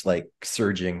cortisol that's like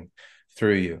surging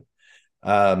through you.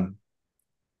 Um,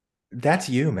 that's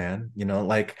you, man.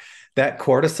 Like that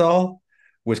cortisol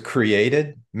was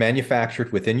created,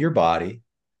 manufactured within your body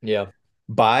Yeah.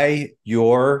 by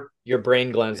your your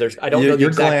brain glands. There's I don't know the your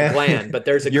exact gland, gland, but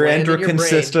there's a your gland in your endocrine brain.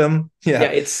 system. Yeah, Yeah.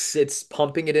 it's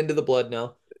pumping it into the blood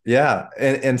now. Yeah.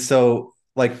 And so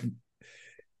like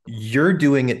you're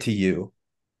doing it to you,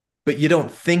 but you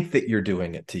don't think that you're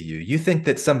doing it to you. You think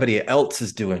that somebody else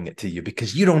is doing it to you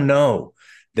because you don't know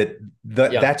that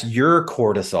Yeah. that's your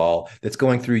cortisol that's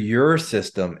going through your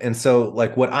system. And so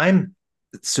like what I'm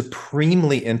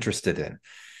supremely interested in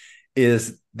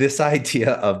is this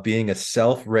idea of being a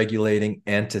self-regulating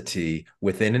entity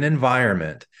within an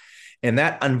environment. And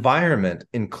that environment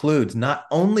includes not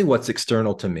only what's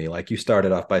external to me, like you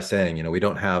started off by saying, we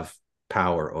don't have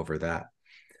power over that,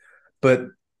 but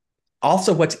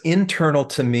also what's internal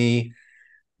to me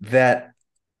that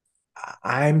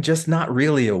I'm just not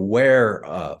really aware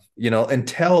of,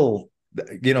 until,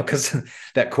 because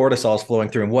that cortisol is flowing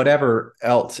through and whatever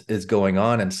else is going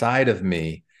on inside of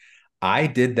me. I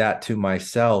did that to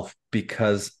myself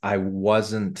because I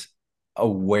wasn't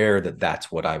aware that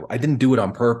that's what I didn't do it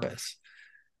on purpose.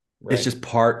 It's Right. just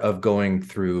part of going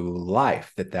through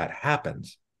life that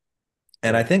happens.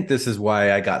 And I Right. think this is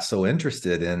why I got so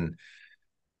interested in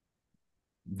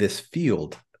this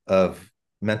field of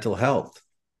mental health.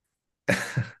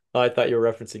 Oh, I thought you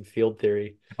were referencing field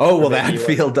theory, Oh, or well, maybe that you were.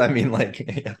 field, I mean, like,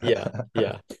 Yeah.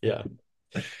 Yeah. Yeah.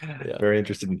 Yeah. very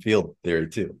interested in field theory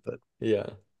too. But Yeah.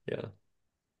 Yeah.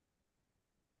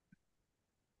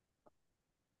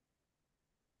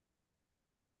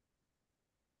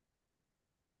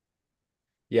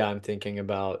 Yeah. I'm thinking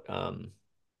about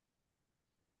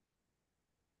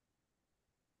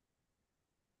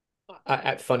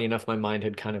funny enough, my mind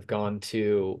had kind of gone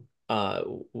to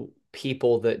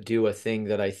people that do a thing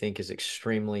that I think is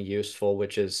extremely useful,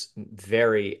 which is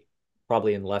very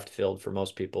probably in left field for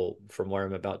most people from where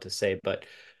I'm about to say, but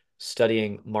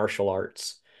studying martial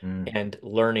arts mm, and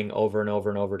learning over and over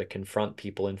and over to confront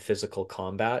people in physical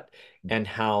combat and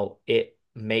how it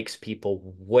makes people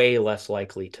way less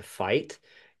likely to fight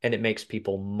and it makes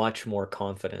people much more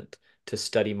confident to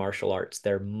study martial arts.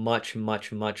 They're much,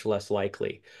 much, much less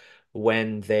likely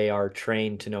when they are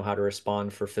trained to know how to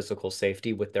respond for physical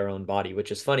safety with their own body,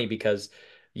 which is funny because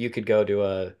you could go to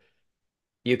a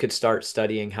you could start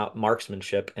studying how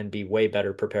marksmanship and be way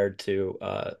better prepared to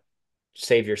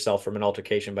save yourself from an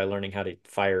altercation by learning how to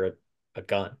fire a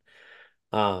gun.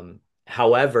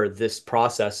 However, this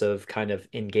process of kind of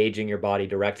engaging your body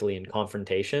directly in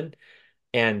confrontation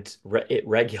and it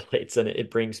regulates and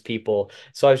it brings people.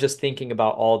 So I was just thinking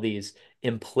about all these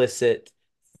implicit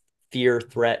fear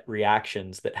threat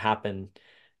reactions that happen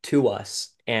to us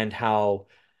and how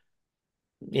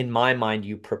in my mind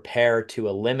you prepare to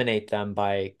eliminate them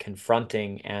by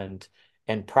confronting and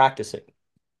practicing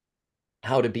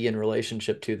how to be in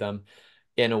relationship to them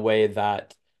in a way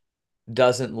that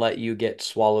doesn't let you get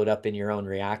swallowed up in your own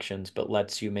reactions but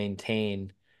lets you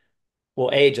maintain,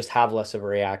 well, A, just have less of a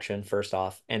reaction first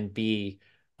off, and B,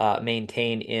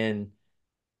 maintain in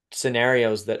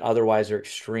scenarios that otherwise are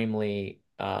extremely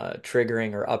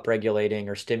triggering or upregulating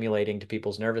or stimulating to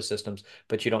people's nervous systems,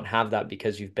 but you don't have that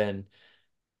because you've been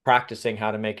practicing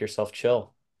how to make yourself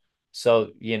chill.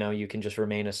 So, you can just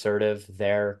remain assertive,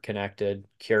 there, connected,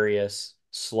 curious,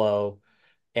 slow,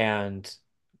 and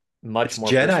much it's more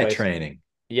Jedi persuasive. training.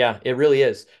 Yeah, it really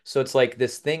is. So it's like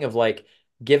this thing of like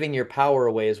giving your power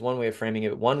away is one way of framing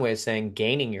it. One way is saying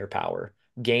gaining your power,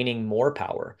 gaining more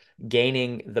power,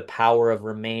 gaining the power of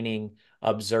remaining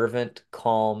observant,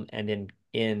 calm, and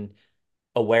in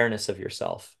awareness of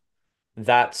yourself.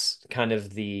 That's kind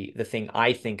of the thing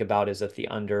I think about is that the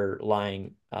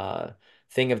underlying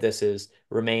thing of this is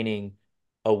remaining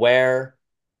aware,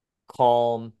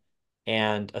 calm,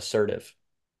 and assertive.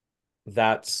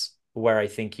 That's where I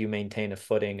think you maintain a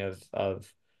footing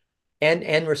of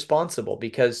and responsible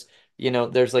because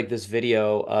there's like this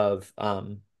video of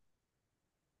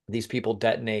these people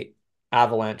detonate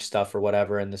avalanche stuff or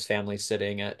whatever, and this family's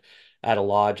sitting at a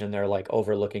lodge and they're like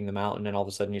overlooking the mountain, and all of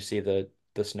a sudden you see the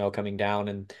snow coming down,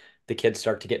 and the kids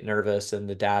start to get nervous, and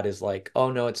the dad is like,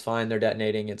 "Oh no, it's fine. They're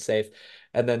detonating. It's safe."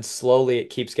 And then slowly it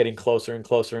keeps getting closer and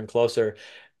closer and closer,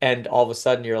 and all of a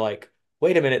sudden you're like,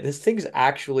 "Wait a minute, this thing's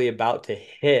actually about to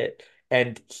hit."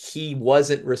 And he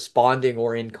wasn't responding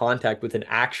or in contact with an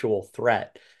actual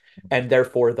threat. And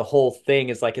therefore the whole thing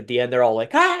is like at the end they're all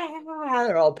like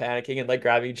they're all panicking and like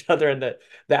grabbing each other and the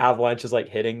avalanche is like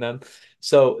hitting them.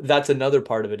 So that's another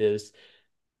part of it is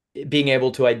being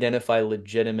able to identify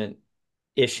legitimate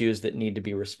issues that need to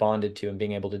be responded to and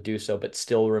being able to do so but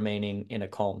still remaining in a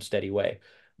calm steady way,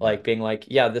 Yeah. like being like,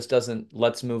 yeah, this doesn't,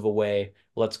 let's move away,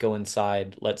 let's go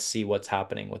inside, let's see what's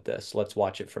happening with this, let's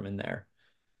watch it from in there,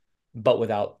 but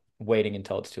without waiting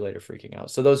until it's too late or freaking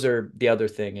out. So those are the other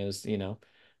thing is,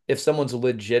 if someone's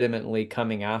legitimately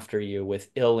coming after you with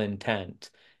ill intent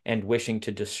and wishing to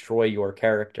destroy your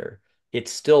character, it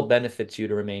still benefits you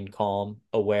to remain calm,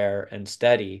 aware, and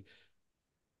steady.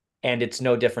 And it's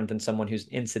no different than someone who's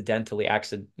incidentally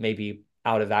maybe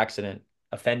out of accident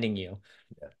offending you,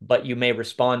 Yeah. but you may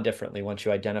respond differently once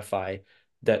you identify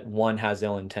that one has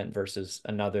ill intent versus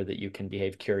another that you can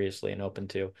behave curiously and open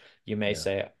to. You may Yeah.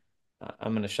 say,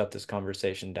 I'm going to shut this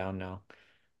conversation down now.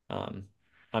 Um,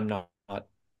 I'm not,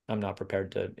 I'm not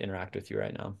prepared to interact with you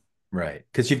right now. Right.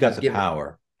 Because you've got Because the give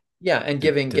power Yeah, and to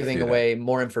giving do that. away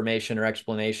more information or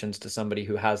explanations to somebody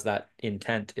who has that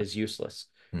intent is useless.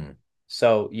 Hmm.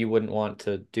 So you wouldn't want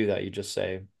to do that. You just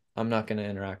say, I'm not going to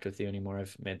interact with you anymore.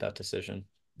 I've made that decision.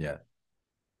 Yeah.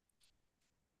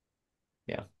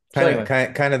 Yeah. So Kind of,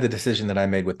 anyway, kind of the decision that I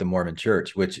made with the Mormon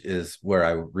Church, which is where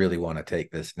I really want to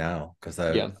take this now, because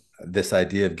I yeah. this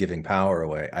idea of giving power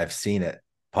away, I've seen it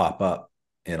pop up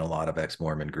in a lot of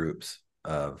ex-Mormon groups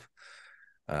of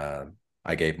uh,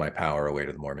 I gave my power away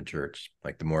to the Mormon Church.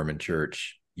 Like the Mormon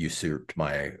Church usurped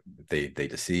they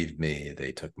deceived me,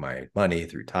 they took my money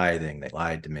through tithing, they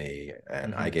lied to me,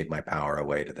 and I Hmm. gave my power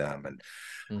away to them. And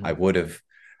I Hmm. would have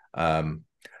um,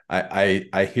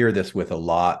 I hear this with a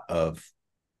lot of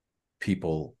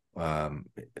people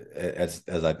as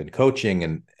I've been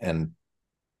coaching and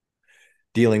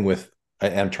dealing with.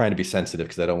 I'm trying to be sensitive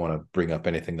because I don't want to bring up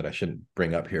anything that I shouldn't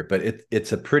bring up here, but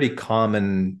it's a pretty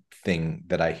common thing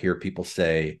that I hear people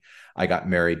say. I got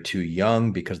married too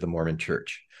young because of the Mormon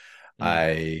Church. Mm.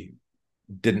 I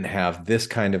didn't have this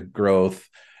kind of growth,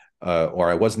 or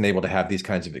I wasn't able to have these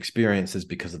kinds of experiences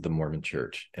because of the Mormon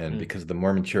Church. And Mm. because of the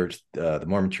Mormon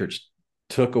Church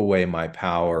took away my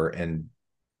power and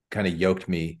kind of yoked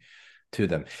me to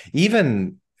them.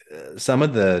 Even some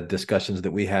of the discussions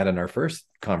that we had in our first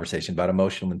conversation about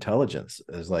emotional intelligence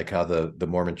is like how the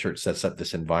Mormon Church sets up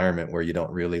this environment where you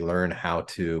don't really learn how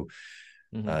to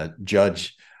Hmm.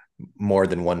 judge more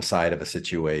than one side of a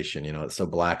situation. You know, it's so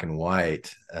black and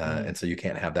white, Hmm. and so you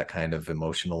can't have that kind of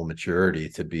emotional maturity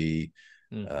to be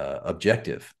Mm.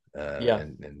 objective. Yeah.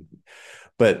 And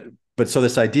but so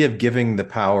this idea of giving the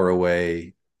power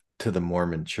away to the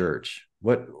Mormon Church,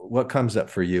 what comes up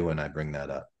for you when I bring that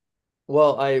up?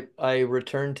 Well, I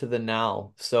return to the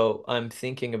now. So I'm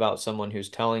thinking about someone who's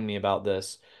telling me about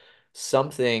this.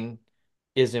 Something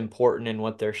is important in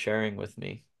what they're sharing with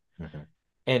me. Mhm.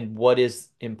 And what is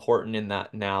important in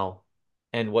that now?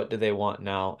 And what do they want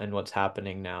now? And what's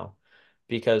happening now?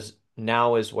 Because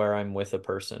now is where I'm with a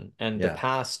person. And the Yeah,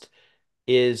 past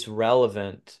is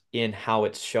relevant in how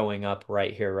it's showing up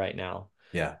right here, right now.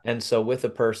 yeah, And so with a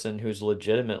person who's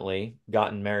legitimately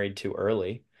gotten married too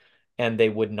early and they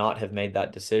would not have made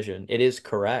that decision, it is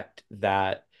correct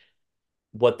that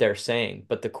what they're saying,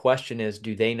 but the question is,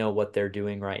 do they know what they're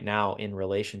doing right now in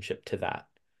relationship to that?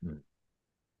 mm,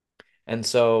 And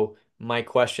so my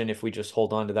question, if we just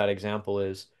hold on to that example,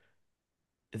 is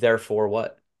therefore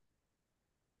what?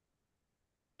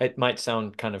 It might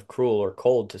sound kind of cruel or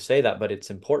cold to say that, but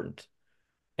it's important.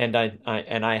 And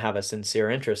I have a sincere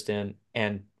interest in,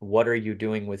 and what are you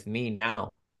doing with me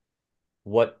now?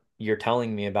 What you're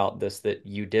telling me about this, that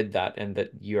you did that and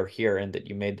that you're here and that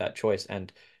you made that choice,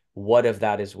 and what of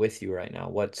that is with you right now?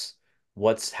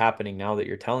 What's happening now that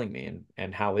you're telling me,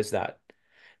 and how is that?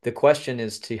 The question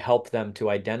is to help them to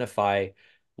identify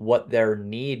what their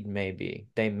need may be.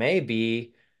 They may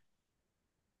be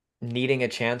needing a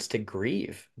chance to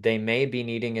grieve. They may be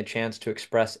needing a chance to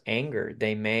express anger.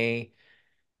 They may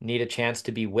need a chance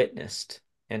to be witnessed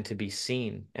and to be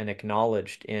seen and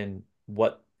acknowledged in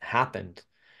what happened.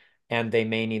 And they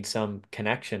may need some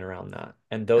connection around that.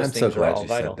 And those I'm so things are glad all you said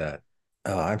vital. that.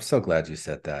 Oh, I'm so glad you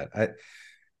said that.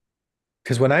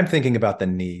 Because when I'm thinking about the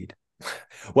need,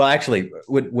 well, actually,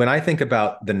 when I think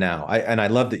about the now, and I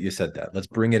love that you said that. Let's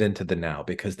bring it into the now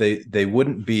because they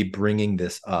wouldn't be bringing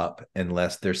this up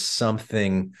unless there's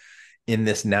something in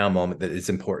this now moment that is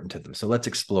important to them. So let's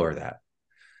explore that.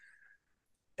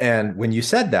 And when you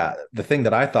said that, the thing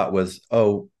that I thought was,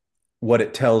 oh, what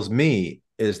it tells me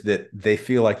is that they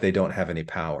feel like they don't have any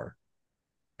power,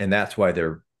 and that's why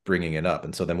they're bringing it up.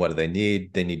 And so then what do they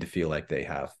need? They need to feel like they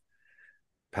have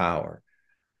power.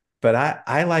 But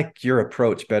I like your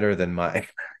approach better than mine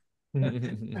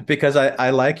because I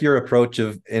like your approach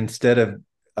of instead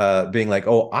of being like,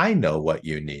 oh, I know what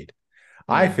you need.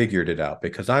 I Mm, figured it out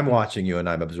because I'm mm, watching you and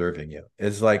I'm observing you.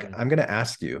 Is like mm. I'm going to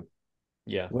ask you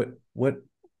Yeah. what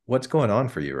what's going on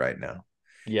for you right now,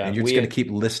 Yeah. and you're just going to keep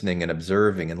listening and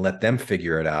observing and let them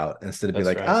figure it out instead of be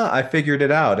That's like, right. ah, I figured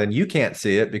it out and you can't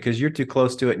see it because you're too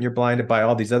close to it and you're blinded by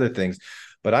all these other things.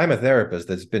 But I'm a therapist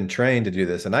that's been trained to do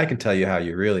this, and I can tell you how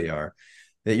you really are.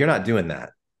 That you're not doing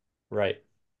that. Right.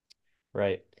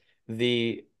 Right.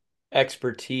 The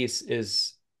expertise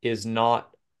is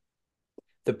not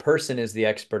the person is the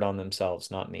expert on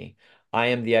themselves, not me. I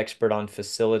am the expert on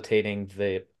facilitating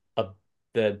the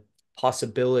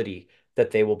possibility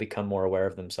that they will become more aware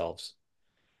of themselves.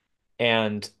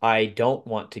 And I don't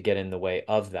want to get in the way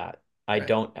of that. I Right.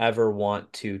 don't ever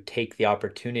want to take the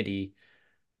opportunity.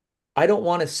 I don't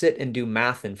want to sit and do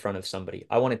math in front of somebody.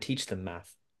 I want to teach them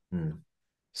math. Mm.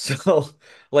 So,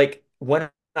 like, when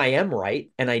I am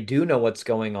right and I do know what's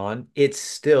going on, it's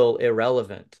still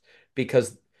irrelevant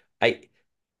because I,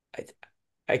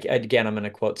 I, again, I'm going to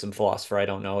quote some philosopher. I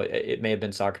don't know. It may have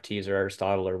been Socrates or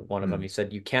Aristotle or one of them. Mm. He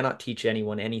said, "You cannot teach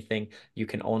anyone anything. You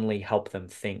can only help them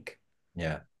think.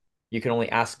 Yeah. You can only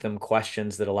ask them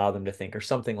questions that allow them to think," or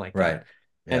something like Right. that.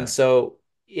 And Yeah. so,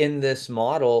 in this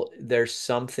model, there's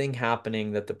something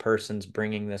happening that the person's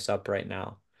bringing this up right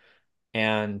now.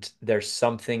 And there's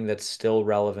something that's still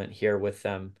relevant here with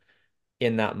them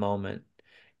in that moment.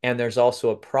 And there's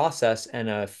also a process and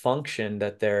a function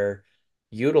that they're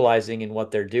utilizing in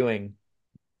what they're doing.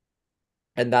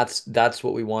 And that's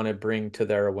what we want to bring to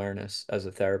their awareness as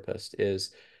a therapist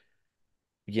is,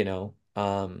 you know,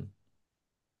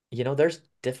 there's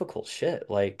difficult shit.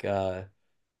 Like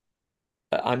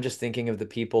I'm just thinking of the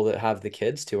people that have the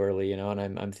kids too early, and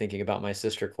I'm thinking about my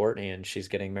sister Courtney, and she's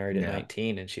getting married at Yeah.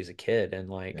 19 and she's a kid, and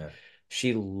like Yeah.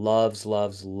 she loves,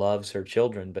 loves, loves her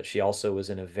children, but she also was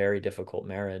in a very difficult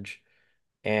marriage,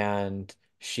 and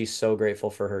she's so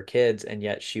grateful for her kids, and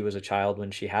yet she was a child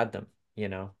when she had them,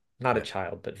 not a Yeah.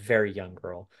 child, but very young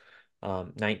girl,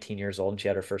 19 years old, and she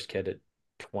had her first kid at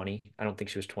 20. I don't think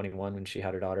she was 21 when she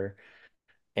had her daughter.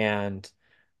 And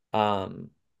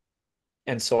um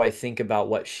and so I think about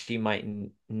what she might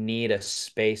need a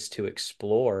space to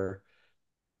explore.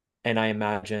 And I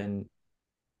imagine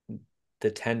the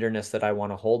tenderness that I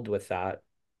want to hold with that.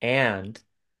 And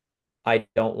I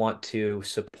don't want to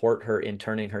support her in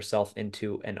turning herself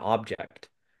into an object.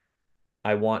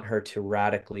 I want her to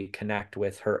radically connect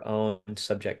with her own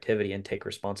subjectivity and take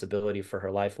responsibility for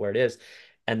her life where it is.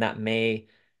 And that may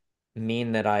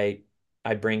mean that I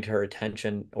bring to her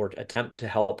attention or attempt to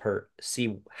help her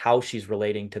see how she's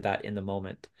relating to that in the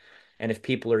moment. And if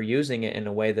people are using it in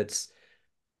a way that's,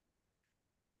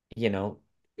 you know,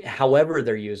 however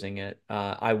they're using it,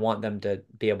 I want them to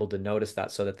be able to notice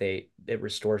that so that it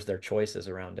restores their choices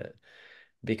around it.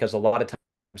 Because a lot of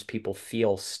times people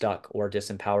feel stuck or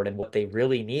disempowered, and what they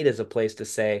really need is a place to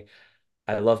say,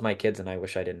 I love my kids and I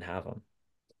wish I didn't have them.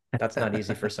 That's not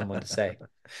easy for someone to say,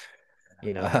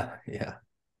 you know? Yeah.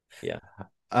 Yeah.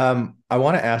 I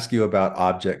want to ask you about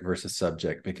object versus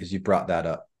subject because you brought that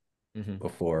up Hmm.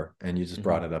 before and you just Hmm.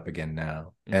 brought it up again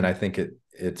now. And I Hmm. think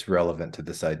it's relevant to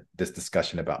this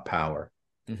discussion about power.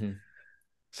 Hmm.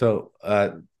 So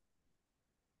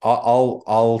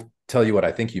I'll tell you what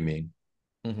I think you mean.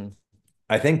 Hmm.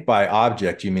 I think by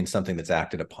object you mean something that's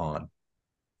acted upon,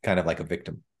 kind of like a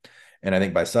victim. And I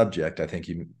think by subject, I think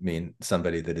you mean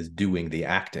somebody that is doing the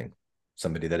acting,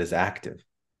 somebody that is active,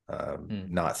 Mm.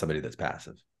 not somebody that's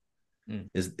passive. Mm.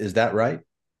 Is that right?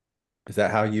 Is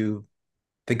that how you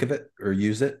think of it or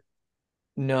use it?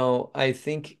 No, I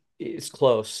think it's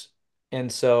close. And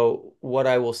so what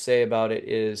I will say about it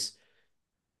is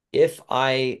if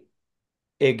I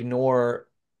ignore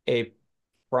a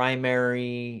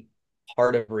primary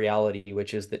part of reality,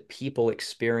 which is that people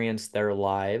experience their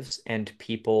lives and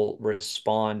people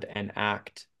respond and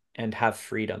act and have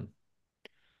freedom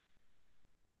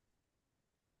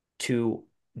to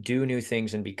do new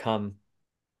things and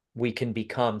we can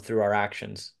become through our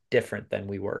actions different than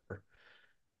we were.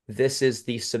 This is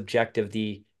the subjective,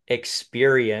 the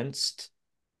experienced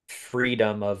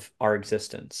freedom of our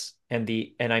existence. And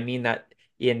I mean that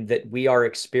in that we are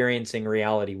experiencing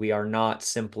reality. We are not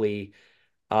simply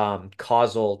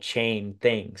causal chain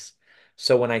things.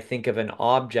 So when I think of an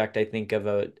object, I think of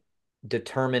a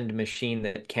determined machine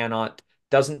that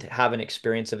doesn't have an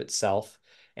experience of itself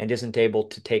and isn't able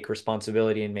to take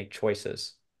responsibility and make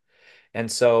choices. And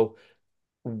so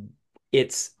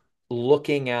it's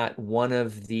looking at one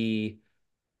of the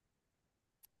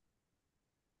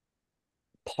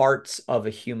parts of a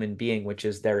human being, which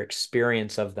is their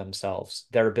experience of themselves,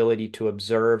 their ability to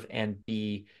observe and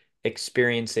be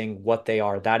experiencing what they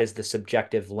are. That is the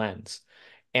subjective lens.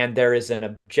 And there is an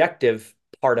objective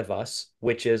part of us,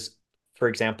 which is, for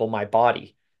example, my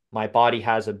body. My body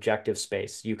has objective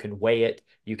space. You can weigh it,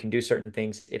 you can do certain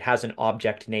things. It has an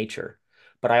object nature,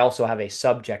 but I also have a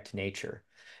subject nature.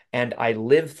 And I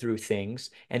live through things.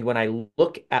 And when I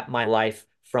look at my life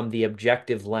from the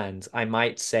objective lens, I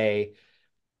might say,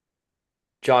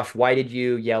 Josh, why did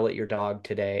you yell at your dog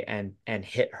today and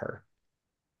hit her?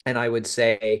 And I would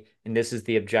say, and this is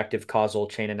the objective causal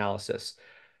chain analysis.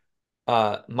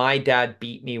 My dad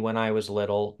beat me when I was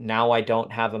little. Now I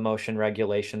don't have emotion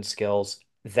regulation skills.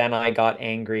 Then I got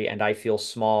angry and I feel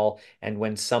small. And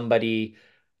when somebody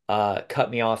cut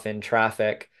me off in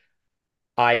traffic,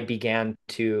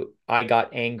 I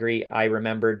got angry. I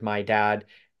remembered my dad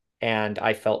and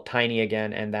I felt tiny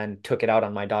again and then took it out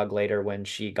on my dog later when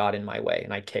she got in my way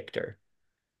and I kicked her.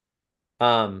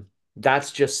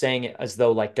 That's just saying it as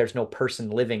though like there's no person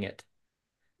living it.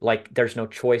 Like there's no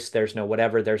choice, there's no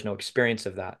whatever, there's no experience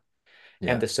of that.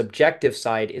 And Yeah. the subjective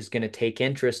side is going to take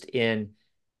interest in,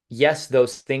 yes,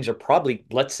 those things are probably,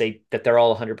 let's say that they're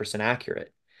all 100%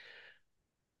 accurate.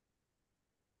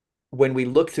 When we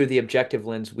look through the objective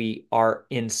lens, we are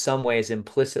in some ways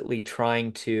implicitly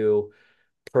trying to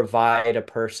provide a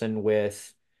person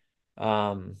with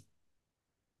um,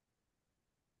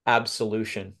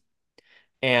 absolution.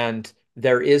 And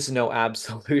there is no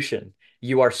absolution.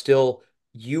 You are still,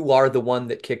 you are the one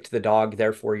that kicked the dog.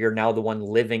 Therefore, you're now the one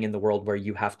living in the world where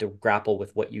you have to grapple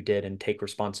with what you did and take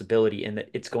responsibility and that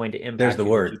it's going to There's impact the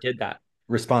you that you word did that.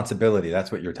 responsibility.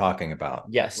 That's what you're talking about.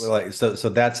 Yes. Like so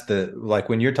that's the like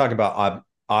when you're talking about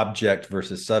object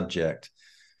versus subject,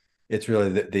 it's really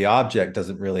the object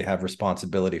doesn't really have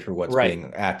responsibility for what's Right.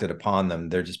 being acted upon them.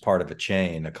 They're just part of a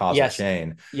chain, a causal Yes.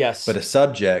 chain. But Yes. a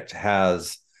subject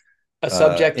has A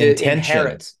subject intention.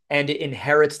 inherits and it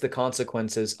inherits the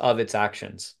consequences of its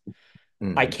actions.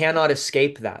 I Mm-hmm. cannot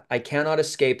escape that. I cannot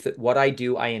escape that what I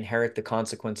do, I inherit the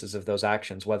consequences of those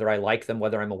actions, whether I like them,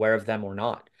 whether I'm aware of them or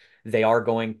not. They are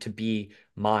going to be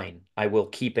mine. I will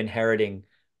keep inheriting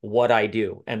what I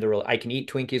do. And I can eat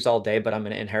Twinkies all day, but I'm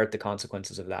going to inherit the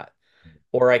consequences of that.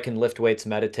 Or I can lift weights,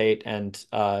 meditate, and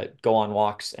go on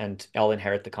walks, and I'll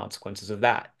inherit the consequences of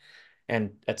that,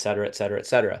 and et cetera, et cetera, et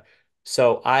cetera.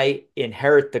 So I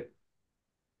inherit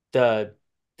the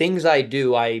things I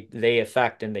do, they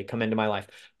affect and they come into my life.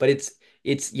 But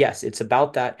it's yes, it's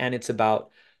about that, and it's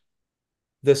about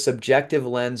the subjective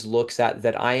lens looks at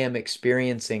that I am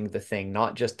experiencing the thing,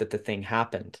 not just that the thing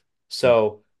happened.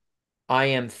 So I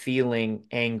am feeling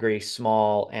angry,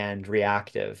 small, and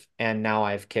reactive, and now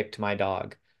I've kicked my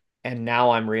dog. And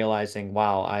now I'm realizing,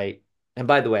 wow, and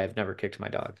by the way, I've never kicked my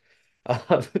dog.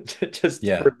 Just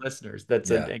Yeah. for listeners,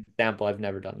 that's an Yeah. example. I've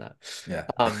never done that. Yeah.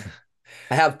 Um,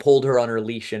 I have pulled her on her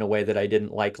leash in a way that I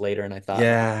didn't like later, and I thought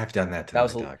Yeah. I've done that to that my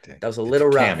was dog too. that was a It's little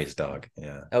rough. Cammy's dog.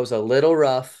 Yeah. That was a little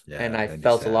rough, and Yeah. I Made me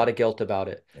felt a lot sad. of guilt about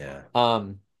it. Yeah.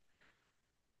 Um,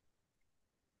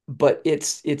 but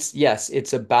it's yes,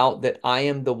 it's about that I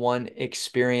am the one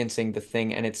experiencing the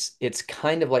thing, and it's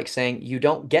kind of like saying you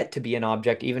don't get to be an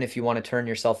object even if you want to turn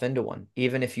yourself into one.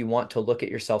 Even if you want to look at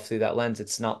yourself through that lens,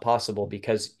 it's not possible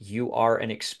because you are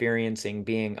an experiencing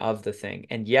being of the thing.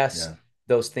 And yes, Yeah.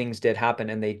 those things did happen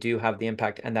and they do have the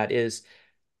impact, and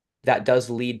that does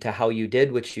lead to how you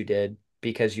did what you did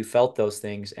because you felt those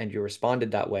things and you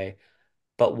responded that way.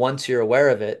 But once you're aware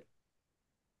of it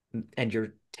and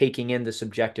you're taking in the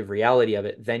subjective reality of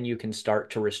it, then you can start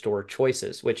to restore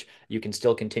choices, which you can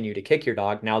still continue to kick your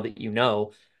dog now that you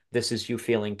know this is you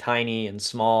feeling tiny and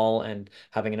small and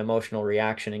having an emotional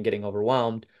reaction and getting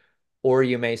overwhelmed. Or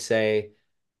you may say,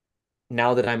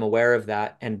 now that I'm aware of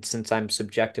that, and since I'm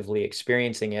subjectively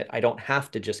experiencing it, I don't have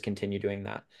to just continue doing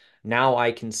that. Now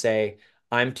I can say,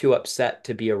 I'm too upset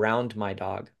to be around my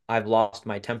dog. I've lost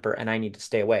my temper and I need to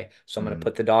stay away. So I'm going to Mm.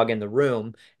 put the dog in the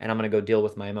room and I'm going to go deal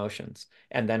with my emotions.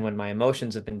 And then when my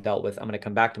emotions have been dealt with, I'm going to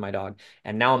come back to my dog.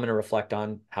 And now I'm going to reflect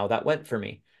on how that went for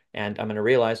me. And I'm going to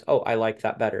realize, oh, I like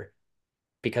that better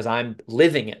because I'm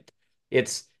living it.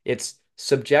 It's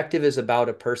subjective is about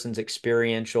a person's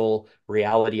experiential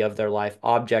reality of their life.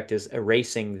 Object is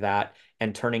erasing that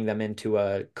and turning them into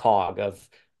a cog of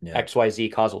Yeah. XYZ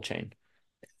causal chain.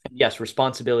 And yes,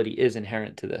 responsibility is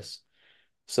inherent to this.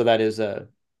 So that is a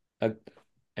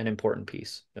an important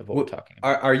piece of what we're talking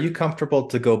about. Are you comfortable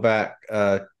to go back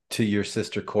to your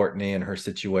sister Courtney and her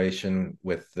situation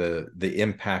with the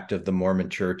impact of the Mormon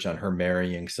Church on her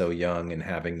marrying so young and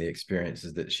having the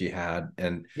experiences that she had?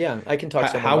 And Yeah, I can talk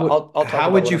some more about I'll talk how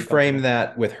about would what you I'm comfortable. frame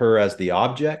that with her as the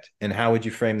object, and how would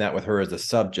you frame that with her as a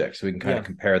subject, so we can kind of Yeah.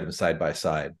 compare them side by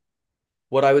side?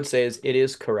 What I would say is it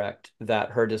is correct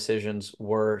that her decisions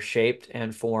were shaped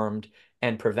and formed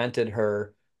and prevented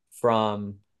her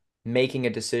from making a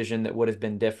decision that would have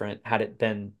been different had it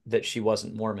been that she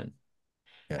wasn't Mormon.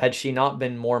 Yeah. Had she not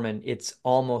been Mormon, it's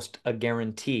almost a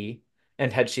guarantee.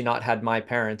 And had she not had my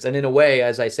parents, and in a way,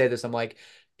 as I say this, I'm like,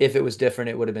 if it was different,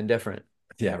 it would have been different.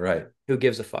 Yeah, right. Who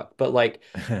gives a fuck? But like,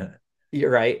 you're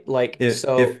right. Like, if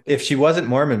so if she wasn't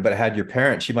Mormon but had your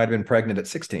parents, she might have been pregnant at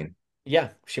 16. yeah,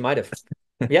 she might have.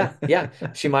 Yeah, yeah.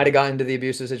 She might have gotten into the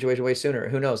abusive situation way sooner.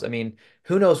 Who knows? I mean,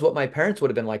 who knows what my parents would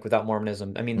have been like without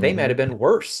Mormonism? I mean, they might have Hmm. been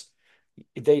worse.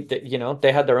 They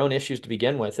had their own issues to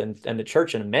begin with, and the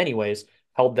church in many ways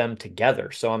held them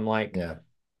together. So I'm like, Yeah.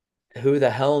 who the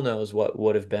hell knows what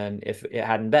would have been if it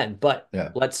hadn't been? But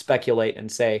Yeah. let's speculate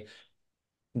and say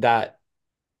that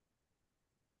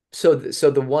so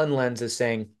the one lens is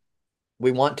saying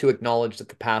we want to acknowledge that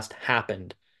the past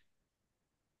happened.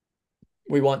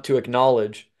 We want to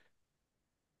acknowledge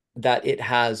that it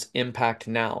has impact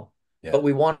now. Yeah. But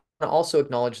we want to also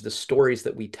acknowledge the stories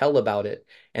that we tell about it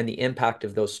and the impact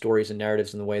of those stories and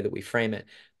narratives in the way that we frame it.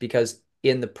 Because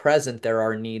in the present, there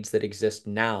are needs that exist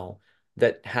now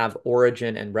that have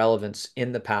origin and relevance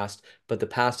in the past, but the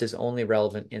past is only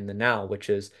relevant in the now, which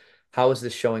is how is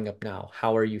this showing up now?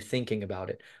 How are you thinking about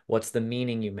it? What's the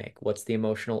meaning you make? What's the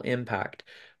emotional impact?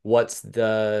 What's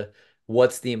the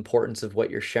importance of what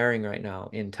you're sharing right now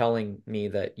in telling me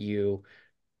that you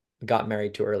got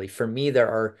married too early? For me, there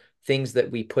are things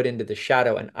that we put into the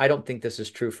shadow, and I don't think this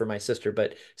is true for my sister,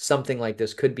 but something like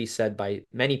this could be said by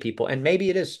many people, and maybe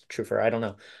it is true for her, I don't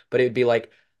know. But it would be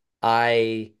like,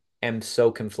 I am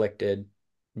so conflicted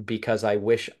because I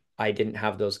wish I didn't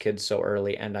have those kids so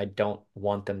early, and I don't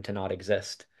want them to not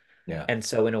exist. Yeah. And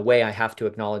so, in a way, I have to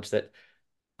acknowledge that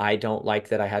I don't like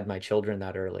that I had my children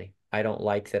that early. I don't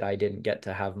like that I didn't get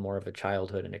to have more of a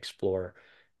childhood and explore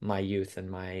my youth and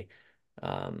my,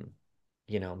 um,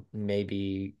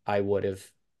 maybe I would have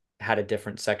had a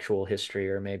different sexual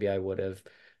history, or maybe I would have,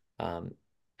 um,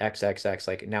 XXX.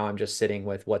 Like now I'm just sitting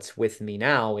with what's with me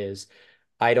now is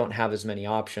I don't have as many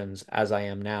options as I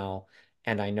am now.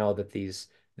 And I know that this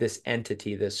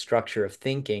entity, this structure of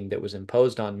thinking that was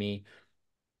imposed on me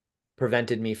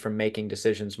prevented me from making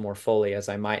decisions more fully as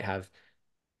I might have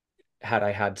had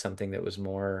I had something that was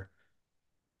more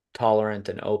tolerant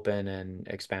and open and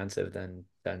expansive than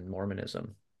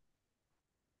Mormonism.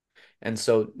 And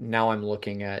so now I'm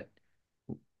looking at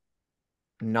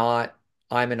not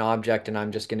I'm an object and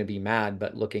I'm just going to be mad,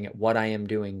 but looking at what I am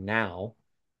doing now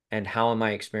and how am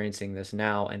I experiencing this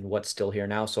now and what's still here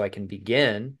now so I can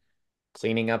begin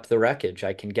cleaning up the wreckage.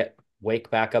 I can wake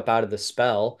back up out of the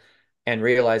spell and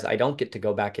realize I don't get to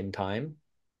go back in time.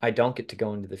 I don't get to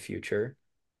go into the future.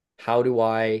 How do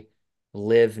I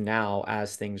live now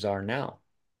as things are now?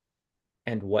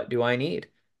 And what do I need?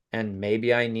 And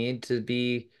maybe I need to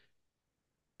be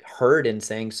heard in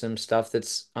saying some stuff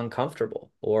that's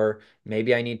uncomfortable, or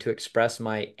maybe I need to express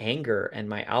my anger and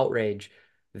my outrage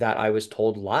that I was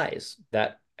told lies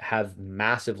that have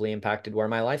massively impacted where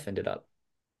my life ended up,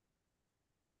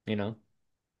 you know?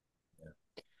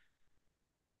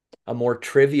 A more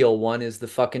trivial one is the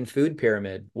fucking food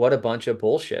pyramid. What a bunch of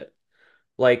bullshit.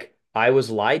 Like, I was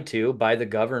lied to by the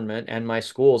government and my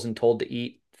schools and told to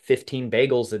eat 15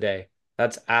 bagels a day.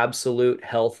 That's absolute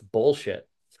health bullshit.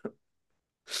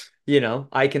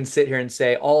 I can sit here and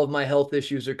say all of my health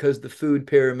issues are because the food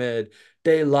pyramid.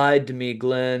 They lied to me,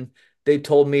 Glenn. They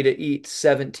told me to eat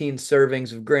 17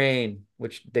 servings of grain,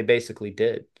 which they basically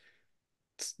did.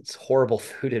 It's horrible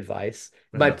food advice.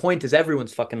 My Yeah. point is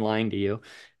everyone's fucking lying to you.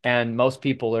 And most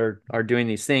people are doing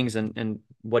these things and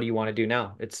what do you want to do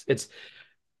now? It's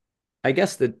I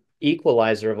guess the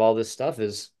equalizer of all this stuff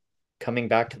is coming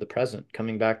back to the present,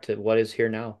 coming back to what is here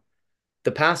now.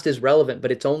 The past is relevant,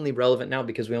 but it's only relevant now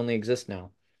because we only exist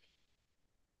now.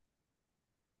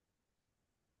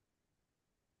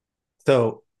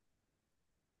 So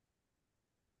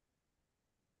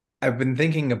I've been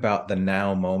thinking about the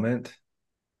now moment,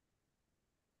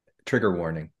 trigger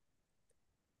warning,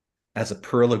 as a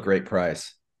pearl of great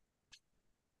price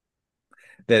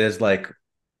that is like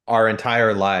our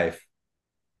entire life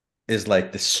is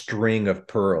like the string of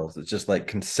pearls. It's just like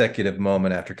consecutive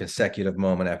moment after consecutive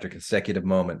moment after consecutive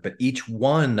moment. But each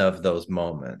one of those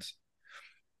moments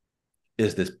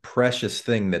is this precious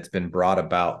thing that's been brought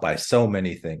about by so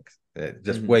many things,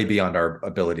 just Hmm. way beyond our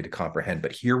ability to comprehend.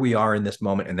 But here we are in this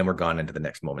moment, and then we're gone into the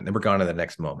next moment, then we're gone to the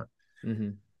next moment.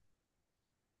 Hmm.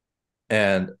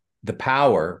 And the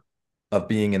power of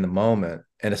being in the moment,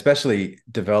 and especially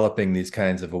developing these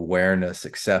kinds of awareness,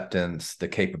 acceptance, the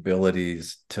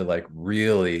capabilities to like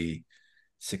really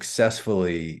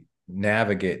successfully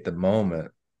navigate the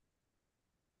moment,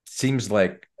 seems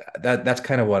like that's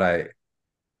kind of what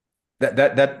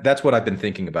that's what I've been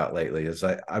thinking about lately. Is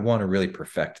I want to really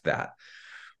perfect that,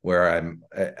 where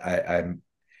I'm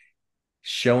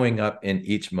showing up in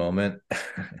each moment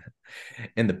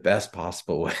in the best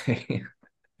possible way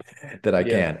that I Yeah.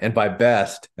 can. And by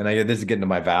best, and this is getting to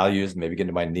my values, maybe getting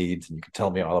to my needs, and you can tell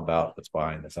me all about what's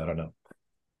behind this. I don't know.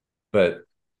 But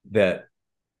that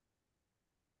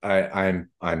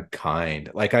I'm kind.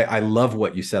 Like I love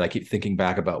what you said. I keep thinking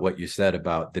back about what you said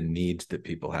about the needs that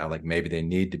people have. Like maybe they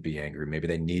need to be angry, maybe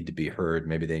they need to be heard,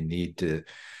 maybe they need to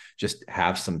just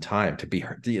have some time to be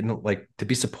heard, you know, like to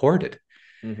be supported.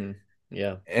 Mm-hmm.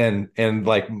 Yeah. And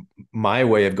like my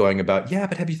way of going about, yeah,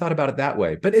 but have you thought about it that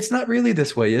way? But it's not really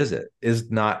this way, is it? Is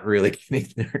not really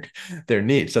their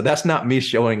need. So that's not me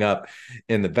showing up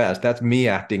in the best. That's me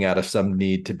acting out of some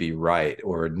need to be right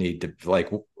or a need to like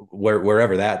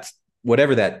wherever that's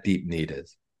whatever that deep need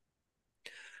is.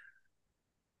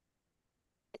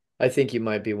 I think you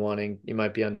might be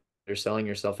underselling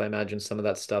yourself. I imagine some of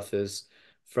that stuff is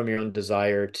from your own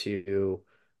desire to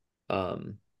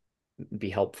um, be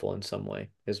helpful in some way,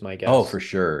 is my Oh, for guess.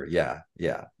 sure. Yeah.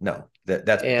 Yeah. No,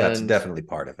 that's And definitely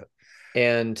part of it.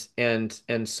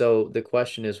 and so the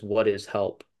question is, what is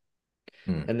help?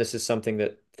 Hmm. And this is something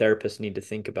that therapists need to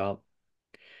think about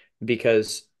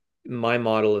because my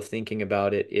model of thinking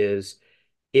about it is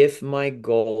if my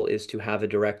goal is to have a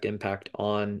direct impact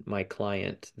on my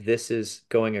client, this is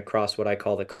going across what I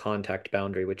call the contact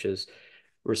boundary, which is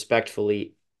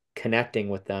respectfully connecting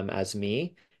with them as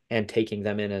me and taking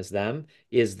them in as them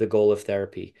is the goal of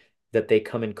therapy, that they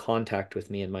come in contact with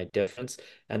me and my difference,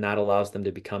 and that allows them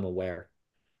to become aware.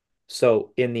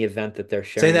 So in the event that they're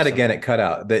Say sharing that again. It something, cut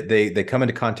out. They come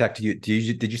into contact to you.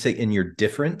 Did you say in your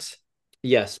difference?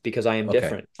 yes, because I am Okay.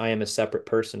 different. I am a separate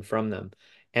person from them.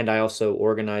 And I also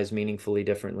organize meaningfully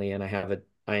differently and I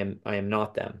am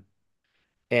not them.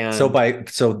 And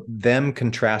So them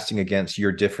contrasting against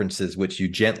your differences, which you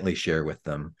gently share with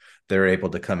them, they're able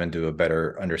to come into a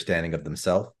better understanding of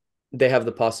themselves. they have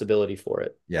the possibility for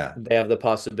it. Yeah. They have the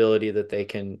possibility that they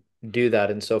can do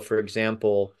that. And so, for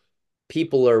example,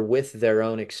 people are with their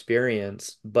own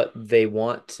experience, but they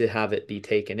want to have it be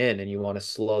taken in, and you want to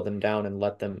slow them down and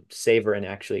let them savor and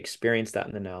actually experience that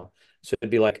in the now. So it'd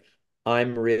be like,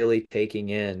 I'm really taking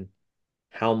in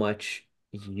how much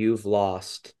you've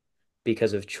lost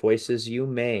because of choices you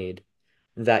made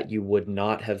that you would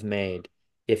not have made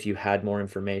if you had more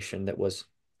information that was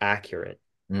accurate.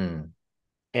 Mm.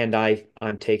 And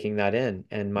I'm taking that in,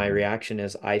 and my Mm-hmm. reaction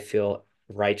is I feel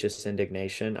righteous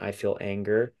indignation, I feel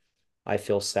anger, I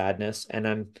feel sadness, and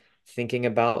I'm thinking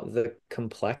about the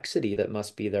complexity that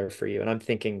must be there for you. And I'm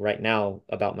thinking right now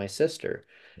about my sister,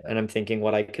 Yeah. and I'm thinking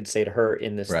what I could say to her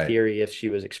in this Right. theory if she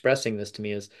was expressing this to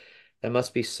me is that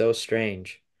must be so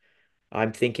strange.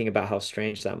 I'm thinking about how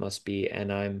strange that must be,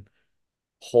 and I'm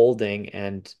holding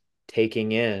and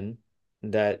taking in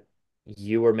that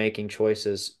you were making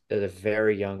choices at a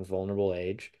very young, vulnerable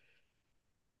age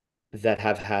that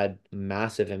have had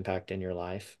massive impact in your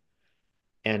life.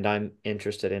 And I'm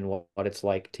interested in what it's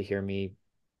like to hear me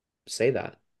say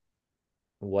that.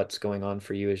 What's going on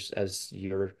for you as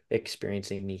you're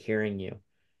experiencing me hearing you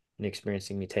and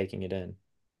experiencing me taking it in.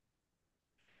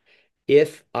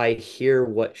 If I hear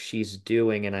what she's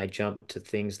doing and I jump to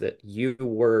things that you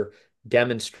were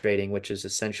demonstrating, which is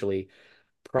essentially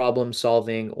problem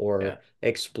solving Yeah. or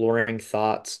exploring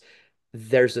thoughts,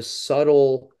 there's a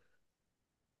subtle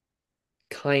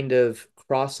kind of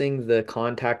crossing the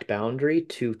contact boundary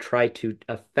to try to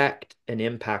affect an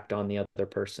impact on the other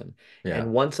person. Yeah.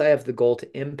 And once I have the goal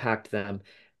to impact them,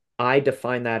 I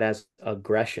define that as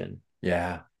aggression.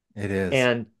 Yeah. It is.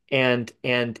 And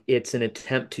it's an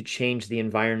attempt to change the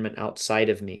environment outside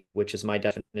of me, which is my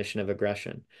definition of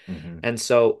aggression. Mm-hmm. And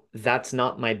so that's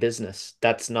not my business.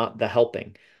 That's not the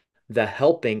helping. The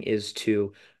helping is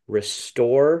to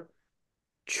restore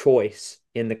choice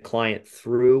in the client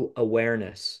through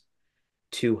awareness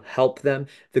to help them.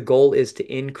 The goal is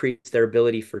to increase their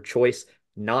ability for choice,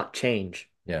 not change.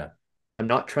 Yeah. I'm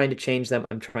not trying to change them.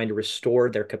 I'm trying to restore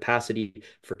their capacity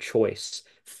for choice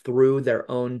through their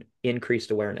own increased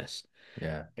awareness.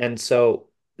 Yeah. And so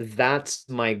that's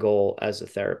my goal as a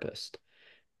therapist.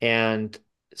 And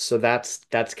so that's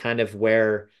kind of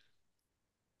where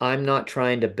I'm not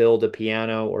trying to build a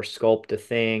piano or sculpt a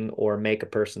thing or make a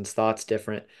person's thoughts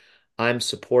different. I'm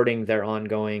supporting their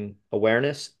ongoing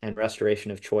awareness and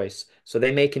restoration of choice. So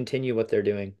they may continue what they're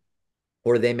doing,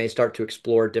 or they may start to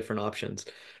explore different options,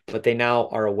 but they now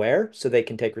are aware so they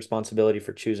can take responsibility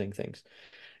for choosing things.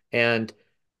 And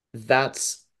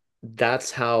that's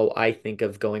that's how I think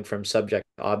of going from subject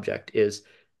to object is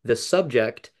the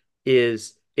subject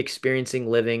is experiencing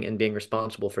living and being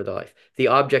responsible for the life. The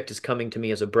object is coming to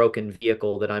me as a broken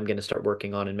vehicle that I'm going to start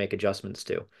working on and make adjustments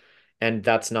to. And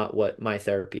that's not what my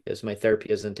therapy is. My therapy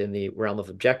isn't in the realm of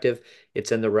objective,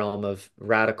 it's in the realm of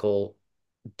radical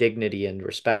dignity and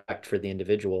respect for the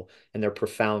individual and their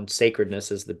profound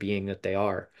sacredness as the being that they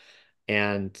are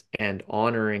and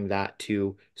honoring that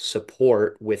to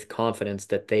support with confidence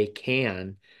that they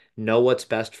can know what's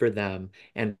best for them,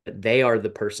 and they are the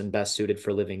person best suited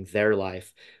for living their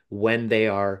life when they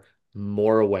are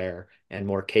more aware and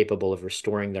more capable of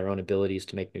restoring their own abilities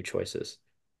to make new choices.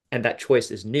 And that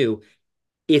choice is new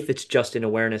if it's just in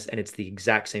awareness and it's the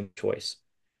exact same choice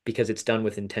because it's done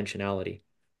with intentionality.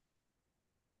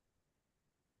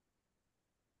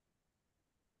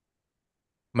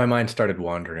 My mind started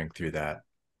wandering through that.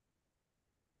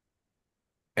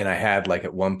 And I had like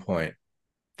at one point,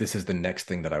 this is the next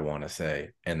thing that I want to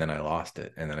say. And then I lost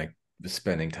it. And then I was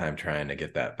spending time trying to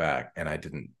get that back. And I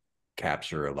didn't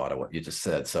capture a lot of what you just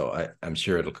said. So I'm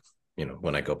sure it'll,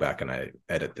 when I go back and I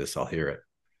edit this, I'll hear it.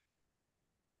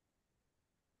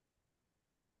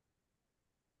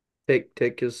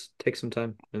 Take some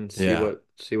time and Yeah.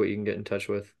 see what you can get in touch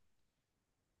with.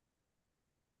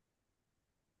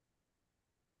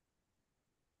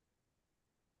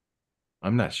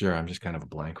 I'm not sure. I'm just kind of a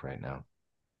blank right now.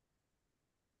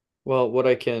 Well, what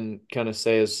I can kind of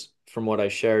say is from what I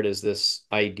shared is this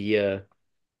idea,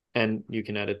 and you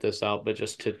can edit this out, but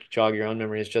just to jog your own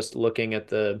memory, is just looking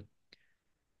at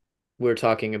we're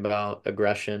talking about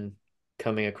aggression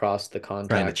coming across the Trying to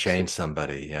contact. change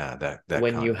somebody. Yeah. Yeah.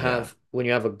 When you have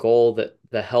a goal that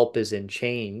the help is in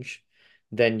change,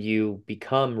 then you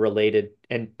become related,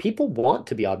 and people want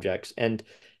to be objects and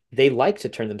they like to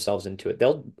turn themselves into it.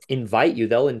 They'll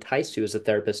entice you as a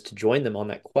therapist to join them on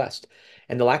that quest,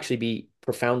 and they'll actually be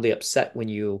profoundly upset when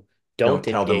you Don't don't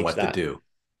tell them engage what to that do.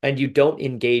 and you don't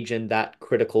engage in that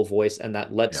critical voice and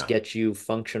that let's Yeah. get you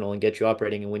functional and get you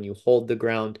operating. And when you hold the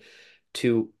ground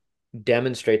to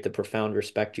demonstrate the profound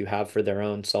respect you have for their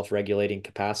own self-regulating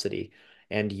capacity,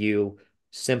 and you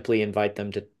simply invite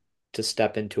them to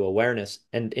step into awareness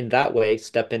and in that way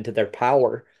step into their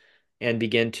power and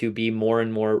begin to be more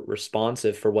and more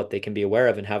responsive for what they can be aware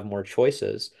of and have more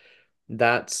choices.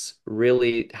 That's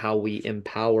really how we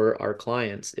empower our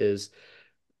clients is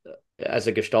as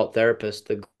a Gestalt therapist,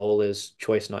 the goal is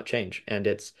choice, not change. And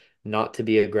it's not to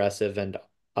be aggressive and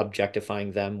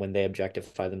objectifying them when they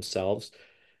objectify themselves,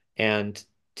 and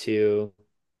to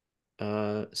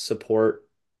support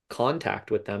contact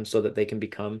with them so that they can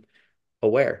become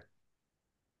aware.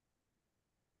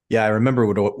 Yeah. I remember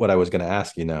what I was going to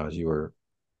ask you now as you were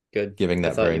Good. giving I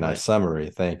that thought very you nice might. summary.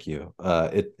 Thank you.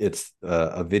 It's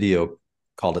a video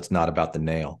called "It's Not About the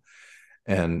Nail,"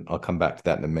 and I'll come back to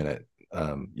that in a minute.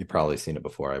 You've probably seen it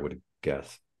before, I would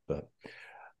guess. But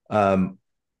um,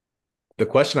 the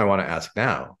question I want to ask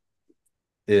now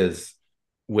is,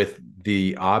 with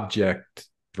the object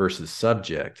versus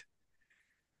subject,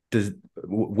 does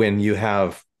when you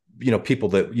have people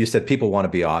that you said people want to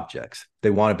be objects, they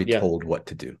want to be Yeah, told what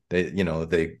to do. They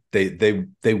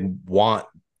want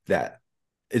that.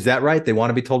 Is that right? They want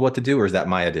to be told what to do, or is that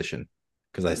my addition?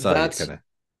 Because I saw you that's kind of.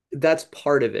 that's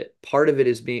part of it. Part of it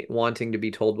is me wanting to be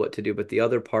told what to do, but the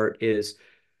other part is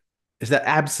Is that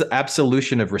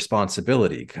absolution of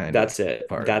responsibility kind of that's it.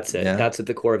 part of it? That's it. Yeah. That's at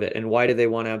the core of it. And why do they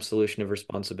want absolution of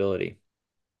responsibility?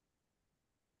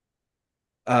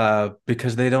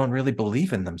 Because they don't really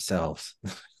believe in themselves.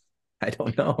 I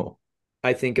don't know.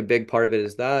 I think a big part of it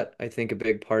is that. I think a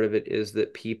big part of it is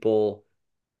that people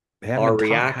They haven't are been taught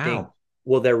reacting, how.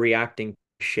 well, they're reacting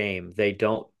to shame. They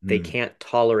Mm, can't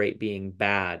tolerate being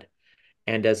bad.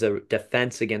 And as a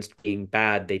defense against being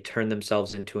bad, they turn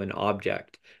themselves into an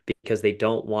object because they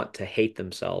don't want to hate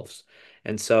themselves.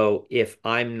 And so if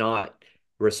I'm not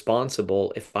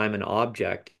responsible, if I'm an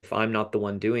object, if I'm not the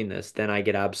one doing this, then I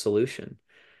get absolution.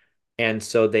 And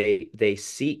so they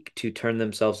seek to turn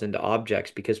themselves into objects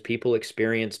because people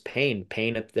experience pain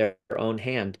at their own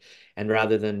hand. And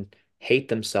rather than hate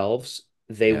themselves,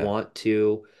 yeah. they want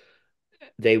to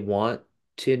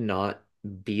not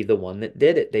be the one that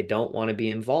did it. They don't want to be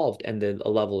involved. And a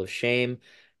level of shame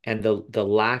and the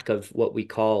lack of what we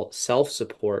call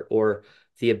self-support, or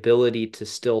the ability to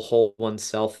still hold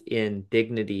oneself in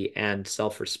dignity and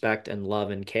self-respect and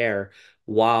love and care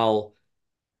while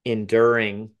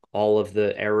enduring all of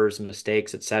the errors,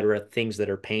 mistakes, etc., things that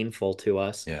are painful to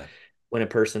us. Yeah. When a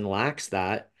person lacks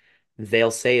that, they'll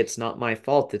say it's not my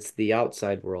fault, it's the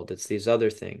outside world, it's these other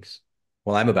things.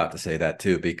 Well, I'm about to say that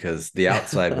too, because the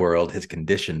outside world has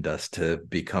conditioned us to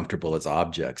be comfortable as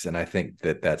objects. And I think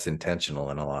that that's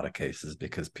intentional in a lot of cases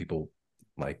because people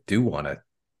like do want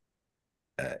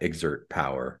to exert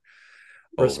power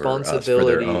over us for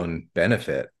their Responsibility own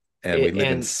benefit. And we live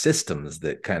in and systems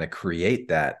that kind of create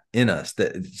that in us.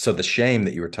 That so the shame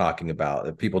that you were talking about,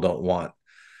 that people don't want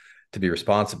to be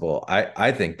responsible,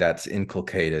 I think that's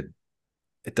inculcated.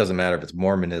 It doesn't matter if it's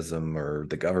Mormonism or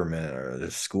the government or the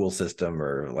school system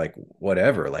or like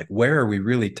whatever. Like, where are we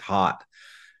really taught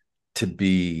to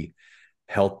be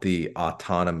healthy,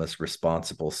 autonomous,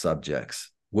 responsible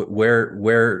subjects.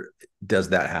 Where does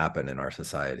that happen in our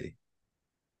society?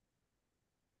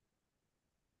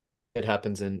 It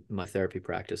happens in my therapy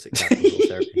practice at Captain's Hill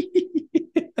Therapy.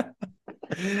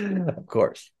 Of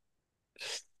course.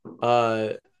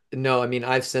 No, I mean,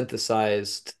 I've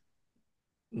synthesized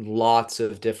lots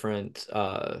of different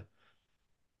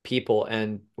people,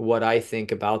 and what I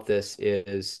think about this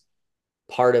is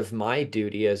part of my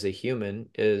duty as a human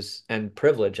is, and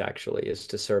privilege actually, is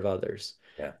to serve others.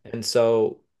 Yeah. And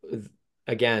so,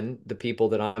 again, the people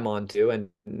that I'm on to, and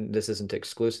this isn't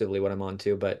exclusively what I'm on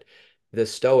to, but the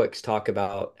Stoics talk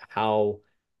about how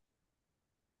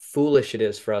foolish it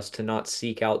is for us to not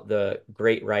seek out the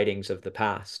great writings of the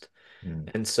past. Mm.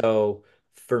 And so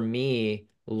for me,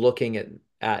 looking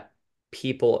at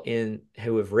people in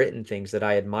who have written things that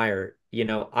I admire,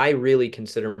 I really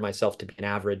consider myself to be an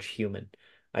average human.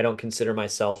 I don't consider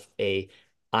myself a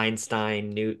Einstein,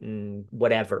 Newton,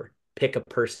 whatever. Pick a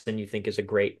person you think is a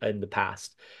great in the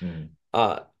past. Mm.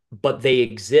 But they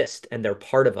exist and they're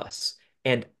part of us.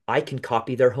 And I can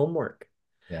copy their homework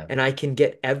Yeah. and I can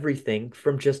get everything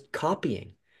from just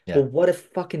copying. Yeah. Well, what a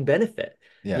fucking benefit,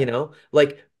 Yeah.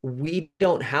 Like we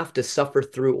don't have to suffer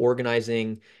through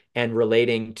organizing and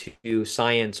relating to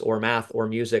science or math or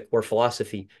music or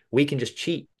philosophy. We can just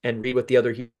cheat and read what the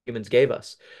other humans gave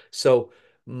us. So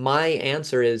my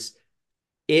answer is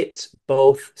it's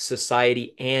both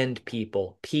society and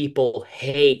people. People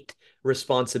hate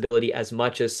responsibility as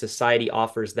much as society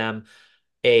offers them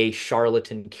a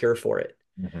charlatan cure for it.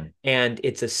 Mhm. And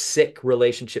it's a sick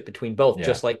relationship between both, Yeah.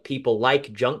 just like people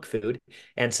like junk food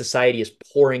and society is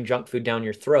pouring junk food down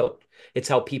your throat. It's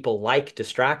how people like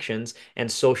distractions,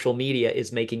 and social media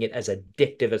is making it as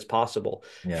addictive as possible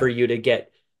for Yeah. you to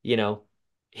get, you know,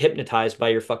 hypnotized by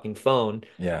your fucking phone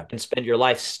Yeah. and spend your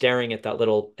life staring at that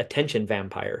little attention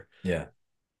vampire. Yeah.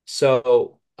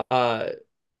 So, uh,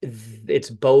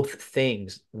 it's both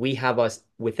things. We have us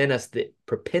within us the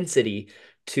propensity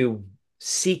to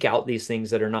seek out these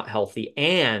things that are not healthy,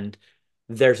 and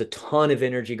there's a ton of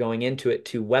energy going into it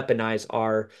to weaponize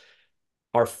our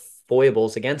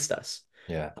foibles against us.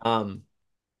 Yeah.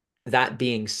 That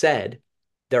being said,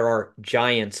 there are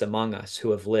giants among us who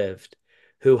have lived,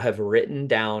 who have written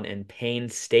down and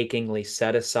painstakingly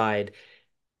set aside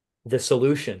the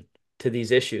solution to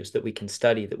these issues that we can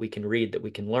study, that we can read, that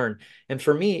we can learn. And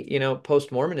for me,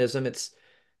 post-Mormonism,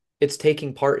 it's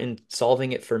taking part in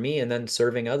solving it for me and then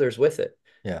serving others with it.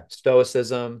 Yeah.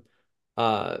 Stoicism,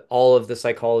 all of the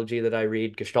psychology that I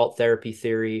read, Gestalt therapy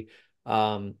theory,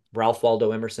 Ralph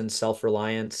Waldo Emerson's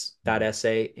Self-Reliance, that Mhm.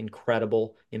 essay,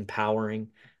 incredible,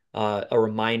 empowering, a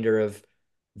reminder of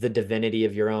the divinity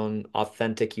of your own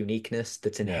authentic uniqueness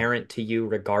that's Yeah. inherent to you,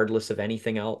 regardless of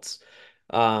anything else.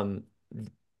 Um,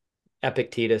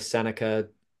 Epictetus, Seneca,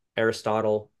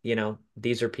 Aristotle,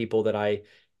 these are people that I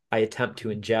attempt to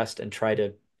ingest and try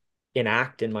to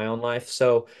enact in my own life.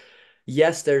 So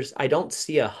yes, I don't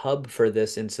see a hub for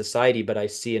this in society, but I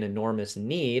see an enormous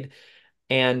need.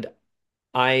 And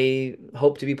I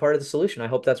hope to be part of the solution. I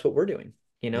hope that's what we're doing,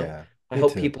 you know? Yeah. I Me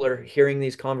hope too. people are hearing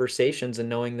these conversations and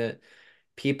knowing that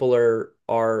people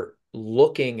are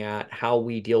looking at how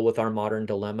we deal with our modern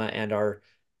dilemma and our,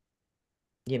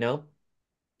 you know,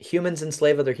 humans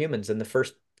enslave other humans, and the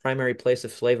first primary place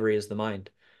of slavery is the mind.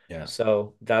 Yeah.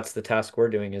 So that's the task we're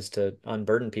doing, is to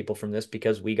unburden people from this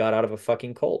because we got out of a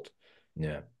fucking cult.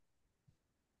 Yeah.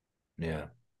 Yeah.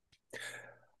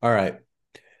 All right.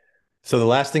 So the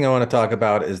last thing I want to talk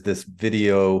about is this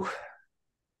video.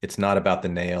 It's not about the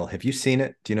nail. Have you seen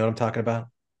it? Do you know what I'm talking about?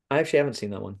 I actually haven't seen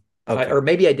that one. Or Okay.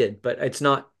 maybe I did, but it's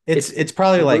not, It's it's it's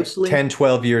probably like loosely. 10,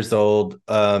 12 years old.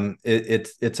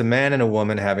 It's a man and a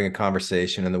woman having a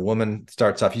conversation, and the woman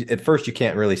starts off, at first you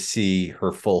can't really see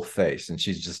her full face, and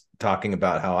she's just talking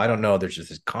about how, I don't know, there's just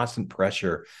this constant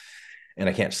pressure and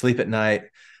I can't sleep at night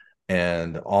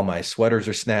and all my sweaters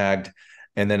are snagged.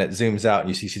 And then it zooms out and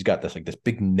you see she's got this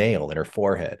big nail in her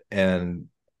forehead, and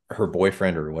her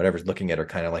boyfriend or whatever's looking at her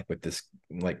kind of like with this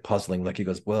like puzzling look. He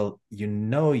goes, well,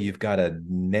 you've got a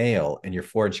nail in your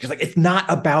forehead. She goes like, it's not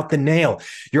about the nail.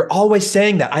 You're always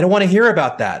saying that. I don't want to hear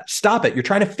about that. Stop it. You're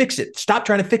trying to fix it. Stop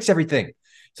trying to fix everything.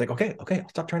 It's like, okay, I'll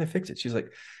stop trying to fix it. She's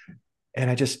like, and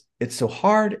it's so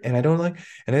hard and I don't like,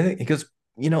 and I think he goes,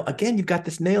 again, you've got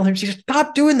this nail here. She just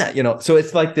stop doing that, So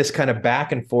it's like this kind of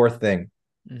back and forth thing.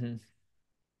 Mhm.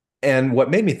 And what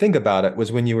made me think about it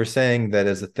was when you were saying that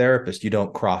as a therapist, you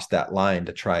don't cross that line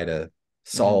to try to Mhm.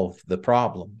 solve the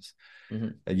problems.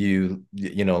 Mhm. Like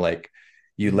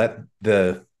you let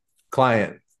the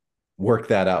client work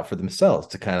that out for themselves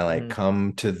to kind of like Mhm.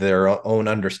 come to their own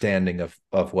understanding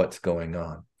of what's going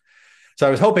on. So I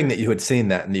was hoping that you had seen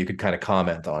that and you could kind of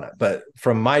comment on it. But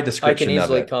from my I can description of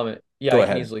easily it, comment. Yeah, go I can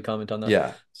ahead. easily comment on that.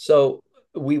 Yeah. So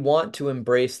we want to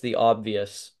embrace the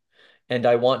obvious, and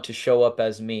I want to show up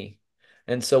as me.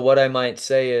 And so what I might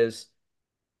say is,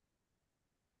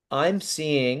 I'm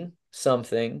seeing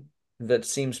something that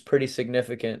seems pretty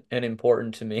significant and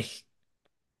important to me,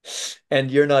 and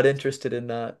you're not interested in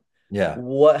that. Yeah.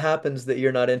 What happens that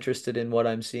you're not interested in what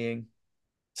I'm seeing?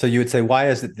 So you would say, why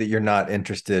is it that you're not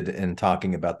interested in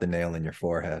talking about the nail in your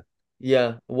forehead?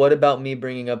 Yeah. What about me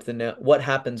bringing up the nail? What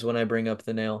happens when I bring up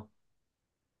the nail?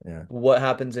 Yeah. What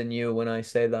happens in you when I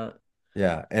say that?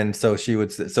 Yeah. And so she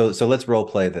would say, so let's role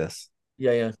play this.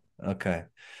 Yeah, yeah. Okay.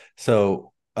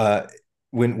 So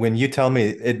when you tell me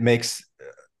it, it makes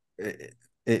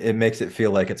it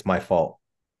feel like it's my fault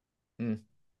Mm,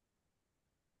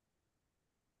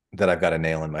 that I've got a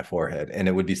nail in my forehead and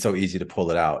it would be so easy to pull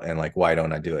it out and like why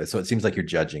don't I do it? So it seems like you're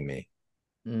judging me.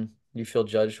 mm. You feel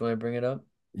judged when I bring it up?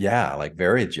 Yeah, like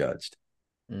very judged.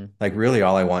 Mm, Like really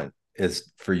all I want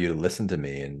is for you to listen to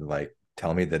me and like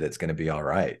tell me that it's going to be all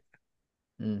right.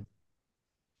 mm.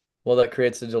 Well, that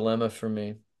creates a dilemma for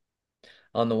me.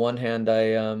 On the one hand,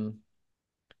 I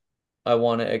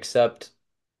want to accept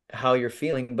how you're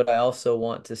feeling, but I also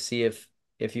want to see if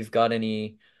you've got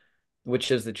any,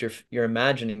 which is that you're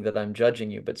imagining that I'm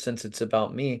judging you, but since it's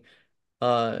about me,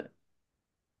 uh,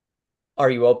 are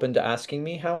you open to asking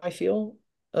me how I feel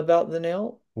about the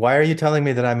nail? Why are you telling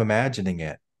me that I'm imagining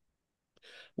it?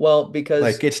 Well, Like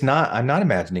because it's not. I'm not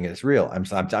imagining it. It's real. I'm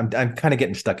kind of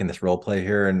getting stuck in this role play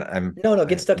here, and no, no,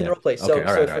 get stuck in the yeah. role play. Okay. So All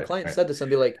if a right. client All right. said this, I'd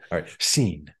be like, All right.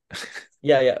 Scene.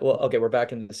 yeah, yeah, well, okay, we're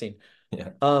back in the scene. Yeah.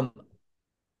 Um,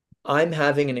 I'm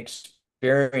having an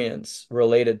experience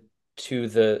related to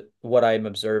the what I'm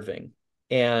observing,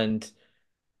 and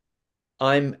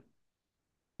I'm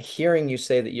hearing you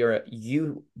say that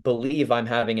you believe I'm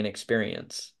having an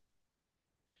experience.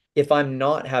 If I'm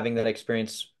not having that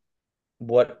experience,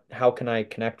 how can I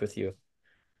connect with you?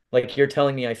 Like you're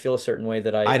telling me I feel a certain way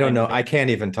that I don't I'm know. I can't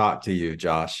even talk to you,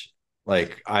 Josh.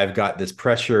 Like I've got this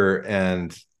pressure,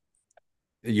 and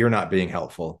you're not being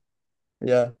helpful.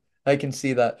 Yeah, I can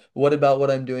see that. What about what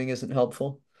I'm doing isn't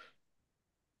helpful?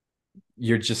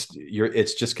 You're.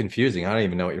 It's just confusing. I don't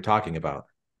even know what you're talking about.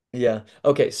 Yeah.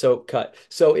 Okay, so cut.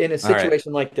 So in a All right.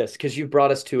 situation like this, because you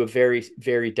brought us to a very,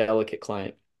 very delicate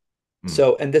client. Hmm.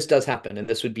 So, and this does happen, and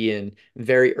this would be in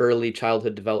very early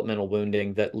childhood developmental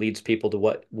wounding that leads people to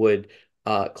what would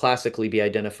classically be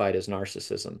identified as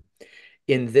narcissism.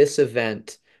 In this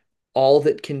event, all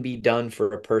that can be done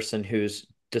for a person who's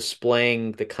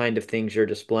displaying the kind of things you're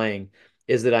displaying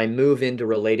is that I move into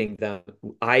relating them.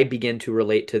 I begin to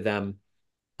relate to them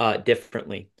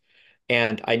differently,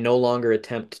 and I no longer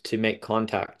attempt to make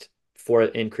contact for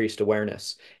increased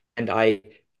awareness. And I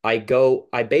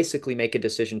basically make a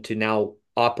decision to now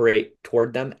operate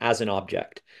toward them as an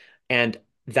object. And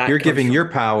You're that comes giving from your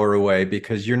power away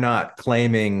because you're not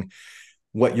claiming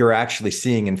what you're actually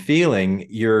seeing and feeling.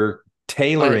 You're I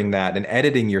tailoring that and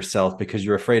editing yourself because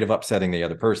you're afraid of upsetting the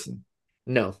other person.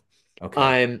 no.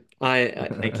 Okay.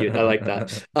 Thank you. I like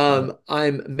that.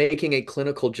 I'm making a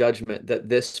clinical judgment that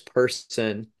this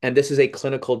person, and this is a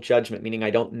clinical judgment, meaning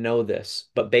I don't know this,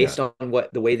 but Yeah. based on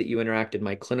what the way that you interacted,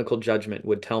 my clinical judgment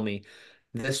would tell me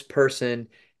this person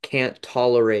can't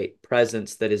tolerate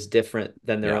presence that is different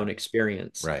than their Yeah. own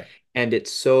experience. Right. And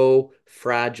it's so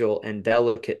fragile and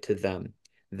delicate to them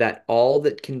that all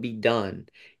that can be done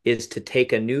is to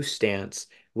take a new stance,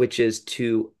 which is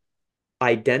to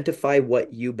identify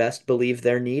what you best believe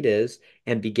their need is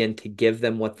and begin to give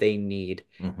them what they need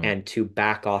Hmm. and to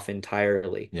back off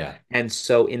entirely. Yeah. And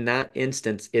so in that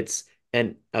instance, it's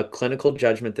a clinical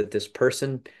judgment that this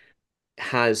person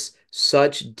has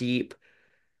such deep,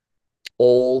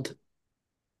 old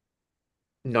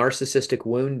narcissistic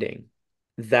wounding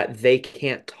that they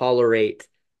can't tolerate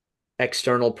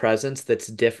external presence that's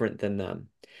different than them.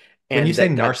 When you And say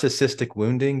that narcissistic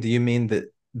wounding, do you mean that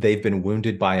they've been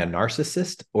wounded by a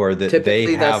narcissist or that they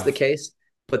typically that's the have? case,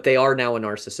 but they are now a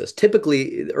narcissist.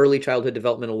 Typically, early childhood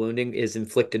developmental wounding is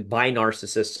inflicted by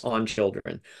narcissists on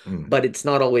children, Hmm. but it's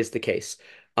not always the case.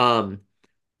 Um,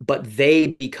 but they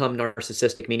become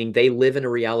narcissistic, meaning they live in a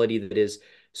reality that is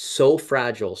so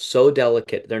fragile, so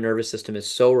delicate, their nervous system is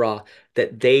so raw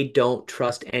that they don't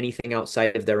trust anything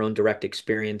outside of their own direct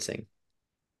experiencing.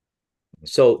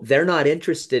 So they're not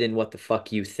interested in what the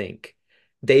fuck you think.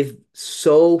 They've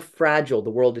so fragile.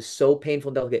 The world is so painful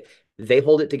and delicate. They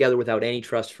hold it together without any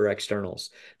trust for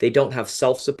externals. They don't have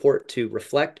self-support to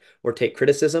reflect or take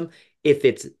criticism. If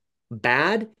it's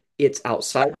bad, it's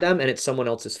outside them and it's someone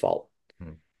else's fault.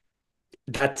 Hmm.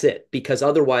 That's it. Because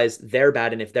otherwise they're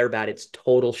bad. And if they're bad, it's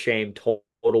total shame, total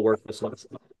worthlessness.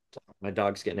 My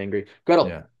dog's getting angry. Gretel.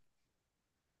 Yeah.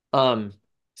 Um,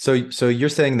 So you're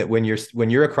saying that when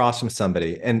you're across from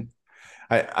somebody, and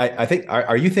I think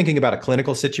are you thinking about a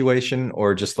clinical situation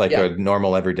or just like yeah. a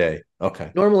normal everyday?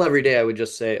 Okay. Normal every day, I would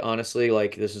just say, honestly,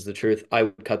 like this is the truth. I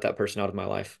would cut that person out of my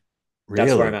life.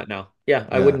 That's where I'm Really? at now. Yeah,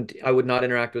 Yeah. I would not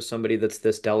interact with somebody that's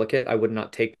this delicate. I would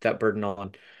not take that burden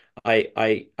on.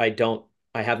 I don't,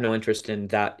 I have no interest in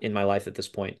that in my life at this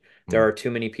point. There Mm, are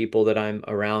too many people that I'm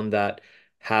around that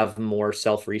have more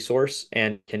self-resource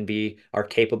and are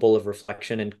capable of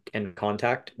reflection and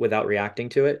contact without reacting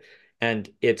to it. And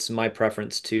it's my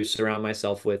preference to surround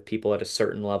myself with people at a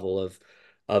certain level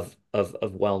of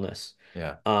wellness.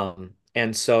 yeah.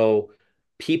 And so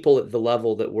people at the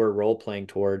level that we're role playing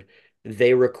toward,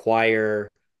 they require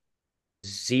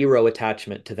zero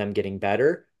attachment to them getting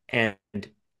better and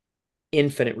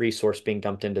infinite resource being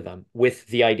dumped into them with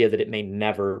the idea that it may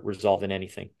never resolve in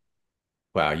anything.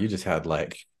 Wow, you just had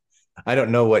like I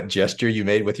don't know what gesture you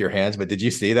made with your hands, but did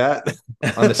you see that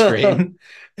on the screen?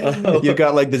 You've Oh,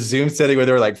 got like the Zoom setting where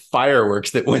there were like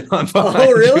fireworks that went on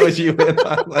oh, behind you really? as you went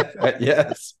on like that.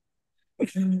 Yes.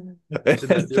 I Did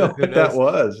not didn't do know it. Who what that knows?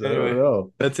 was. I don't Anyway,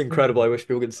 know. that's incredible. I wish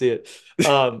people could see it.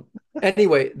 Um,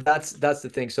 anyway, that's the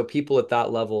thing. So people at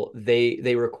that level,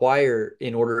 they require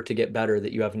in order to get better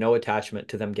that you have no attachment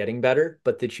to them getting better,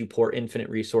 but that you pour infinite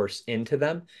resource into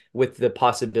them with the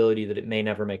possibility that it may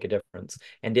never make a difference.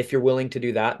 And if you're willing to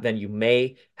do that, then you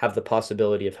may have the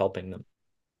possibility of helping them.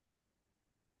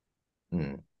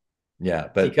 Hmm. Yeah,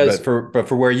 Because but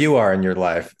for where you are in your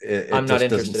life, it I'm not just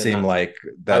doesn't interested in seem that. like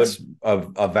I would that's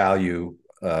of a value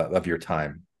of your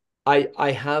time.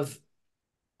 I have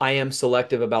I am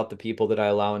selective about the people that I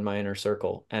allow in my inner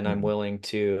circle, and I'm Mhm. willing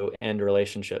to end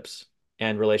relationships.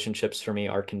 And relationships for me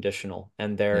are conditional,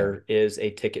 and Yeah, there is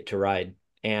a ticket to ride.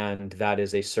 And that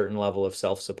is a certain level of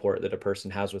self-support that a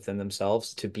person has within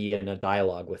themselves to be in a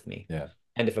dialogue with me. yeah,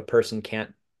 And if a person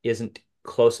isn't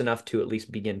close enough to at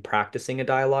least begin practicing a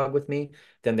dialogue with me,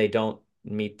 then they don't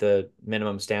meet the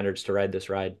minimum standards to ride this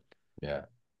ride. yeah.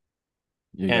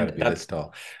 You got And to be this that's,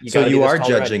 tall. you So got to be you this are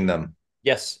tall to ride it. judging them.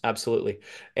 Yes, absolutely.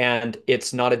 And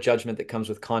it's not a judgment that comes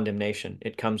with condemnation.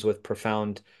 It comes with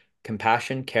profound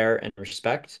compassion, care, and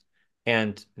respect.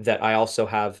 And that I also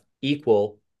have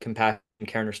equal compassion,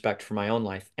 care, and respect for my own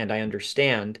life. And I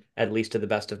understand, at least to the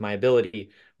best of my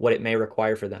ability, what it may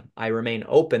require for them. I remain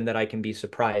open that I can be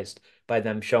surprised by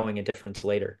them showing a difference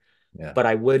later. Yeah. But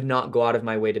I would not go out of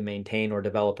my way to maintain or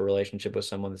develop a relationship with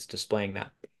someone that's displaying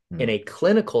that. In Hmm. a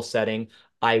clinical setting,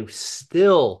 I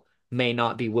still may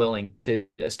not be willing to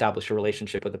establish a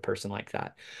relationship with a person like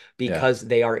that Yeah, because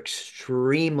they are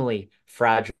extremely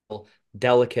fragile,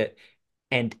 delicate,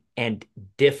 and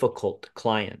difficult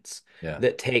clients yeah,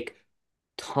 that take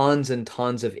tons and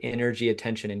tons of energy,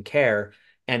 attention, and care,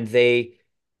 and they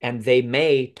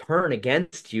may turn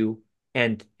against you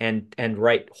and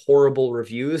write horrible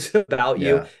reviews about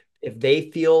you yeah. if they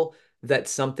feel that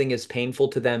something is painful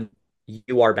to them,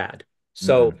 you are bad.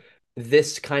 So Hmm.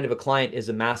 this kind of a client is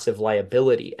a massive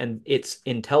liability, and it's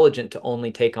intelligent to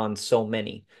only take on so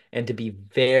many and to be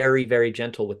very, very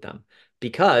gentle with them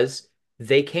because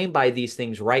they came by these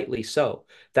things rightly so.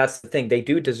 That's the thing. They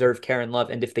do deserve care and love.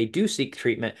 And if they do seek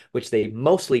treatment, which they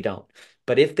mostly don't,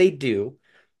 but if they do,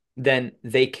 then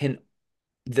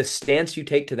the stance you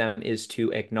take to them is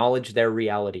to acknowledge their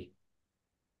reality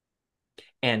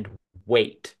and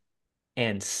wait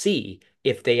and see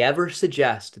if they ever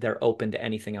suggest they're open to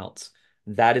anything else.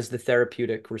 That is the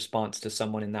therapeutic response to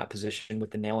someone in that position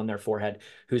with the nail in their forehead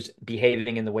who's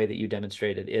behaving in the way that you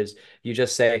demonstrated is you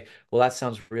just say, well, that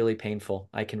sounds really painful.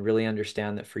 I can really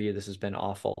understand that for you, this has been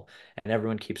awful. And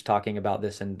everyone keeps talking about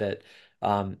this and that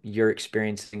you're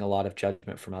experiencing a lot of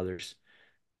judgment from others.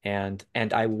 And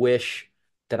I wish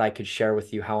that I could share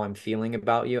with you how I'm feeling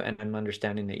about you, and I'm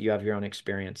understanding that you have your own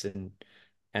experience,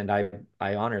 and I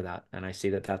honor that, and I see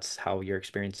that that's how you're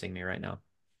experiencing me right now.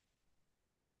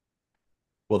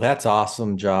 Well, that's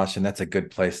awesome, Josh, and that's a good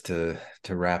place to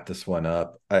wrap this one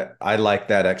up. I like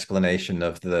that explanation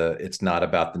of the it's not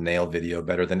about the nail video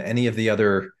better than any of the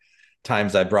other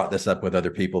times I brought this up with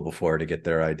other people before to get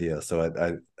their idea. So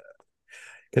I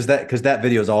because that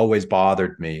video has always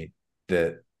bothered me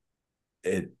that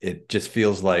it just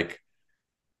feels like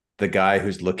the guy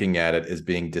who's looking at it is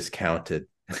being discounted.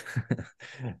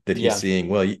 That he's Yeah, seeing,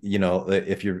 well, you know,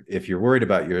 if you're worried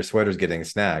about your sweaters getting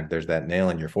snagged, there's that nail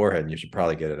in your forehead and you should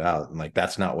probably get it out. And like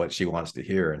that's not what she wants to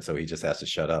hear. And so he just has to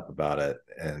shut up about it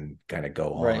and kind of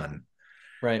go right, on.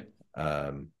 right.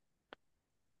 Um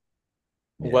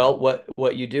Yeah. Well,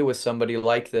 what you do with somebody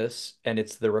like this, and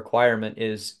it's the requirement,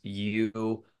 is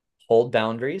you hold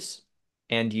boundaries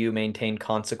and you maintain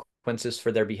consequences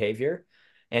for their behavior,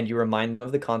 and you remind them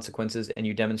of the consequences and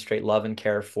you demonstrate love and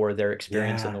care for their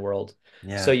experience in the Yeah. world.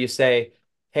 So Yeah. you say,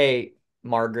 "Hey,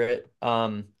 Margaret,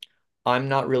 I'm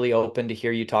not really open to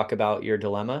hear you talk about your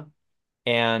dilemma,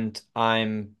 and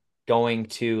I'm going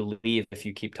to leave if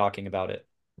you keep talking about it.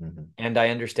 Hmm. And I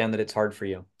understand that it's hard for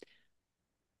you."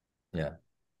 Yeah.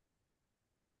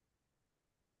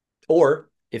 Or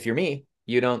if you're me,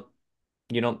 you don't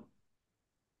you don't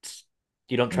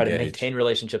try to maintain Engage.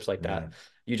 relationships like Yeah. that.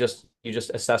 You just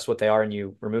assess what they are and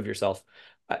you remove yourself.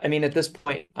 I mean, at this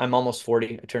point, I'm almost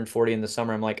 40. I turned 40 in the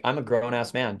summer. I'm like, I'm a grown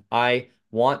ass man. I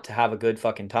want to have a good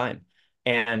fucking time.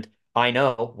 And I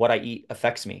know what I eat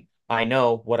affects me. I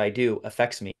know what I do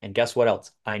affects me. And guess what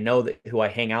else? I know that who I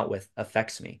hang out with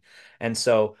affects me. And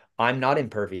so I'm not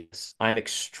impervious. I'm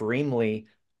extremely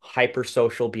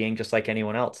hypersocial being just like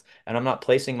anyone else. And I'm not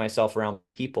placing myself around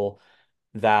people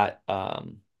that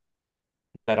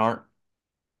that aren't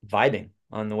vibing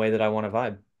on the way that I want to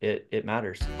vibe. It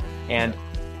matters. Yeah. And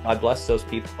God bless those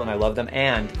people and I love them.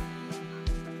 And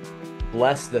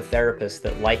bless the therapists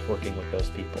that like working with those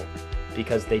people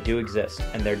because they do exist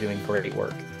and they're doing great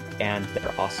work and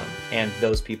they're awesome. And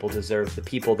those people deserve, the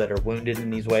people that are wounded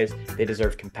in these ways, they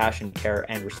deserve compassion, care,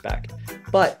 and respect.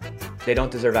 But they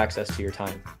don't deserve access to your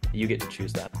time. You get to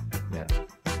choose that. Yeah.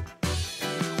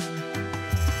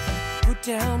 Put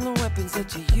down the weapons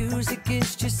that you use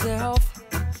against yourself.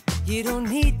 You don't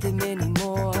need them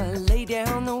anymore. Lay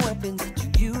down the weapons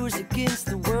that you use against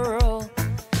the world.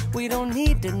 We don't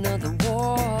need another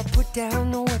war. Put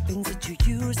down the weapons that you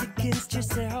use against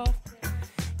yourself.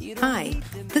 Hi,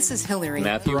 this is Hillary.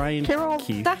 Matthew, Ryan, Carol,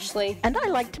 Keith, Ashley, and I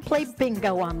like to play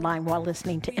bingo online while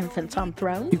listening to Infants on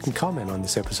Thrones. You can comment on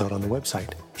this episode on the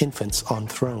website,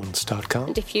 infantsonthrones.com.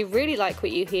 And if you really like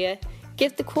what you hear,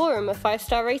 give the Quorum a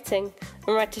 5-star rating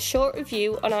and write a short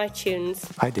review on iTunes.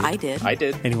 I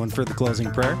did. Anyone for the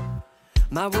closing prayer?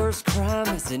 My worst crime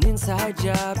is an inside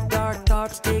job. Dark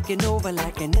thoughts taking over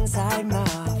like an inside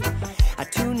mob. I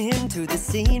tune into the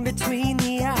scene between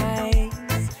the eyes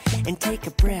and take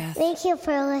a breath. Thank you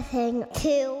for listening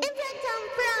to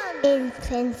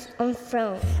Infants on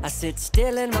Thrones. I sit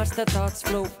still and watch the thoughts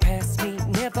float past me.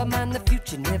 Never mind the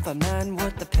future, never mind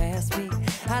what the past be.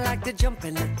 I like to jump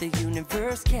and let the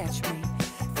universe catch me.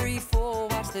 Free fall,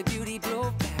 watch the beauty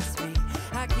blow past me.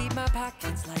 I keep my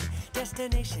pockets light,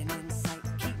 destination in sight.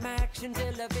 Keep my actions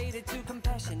elevated to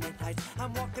compassionate heights.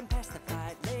 I'm walking past the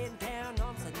fight.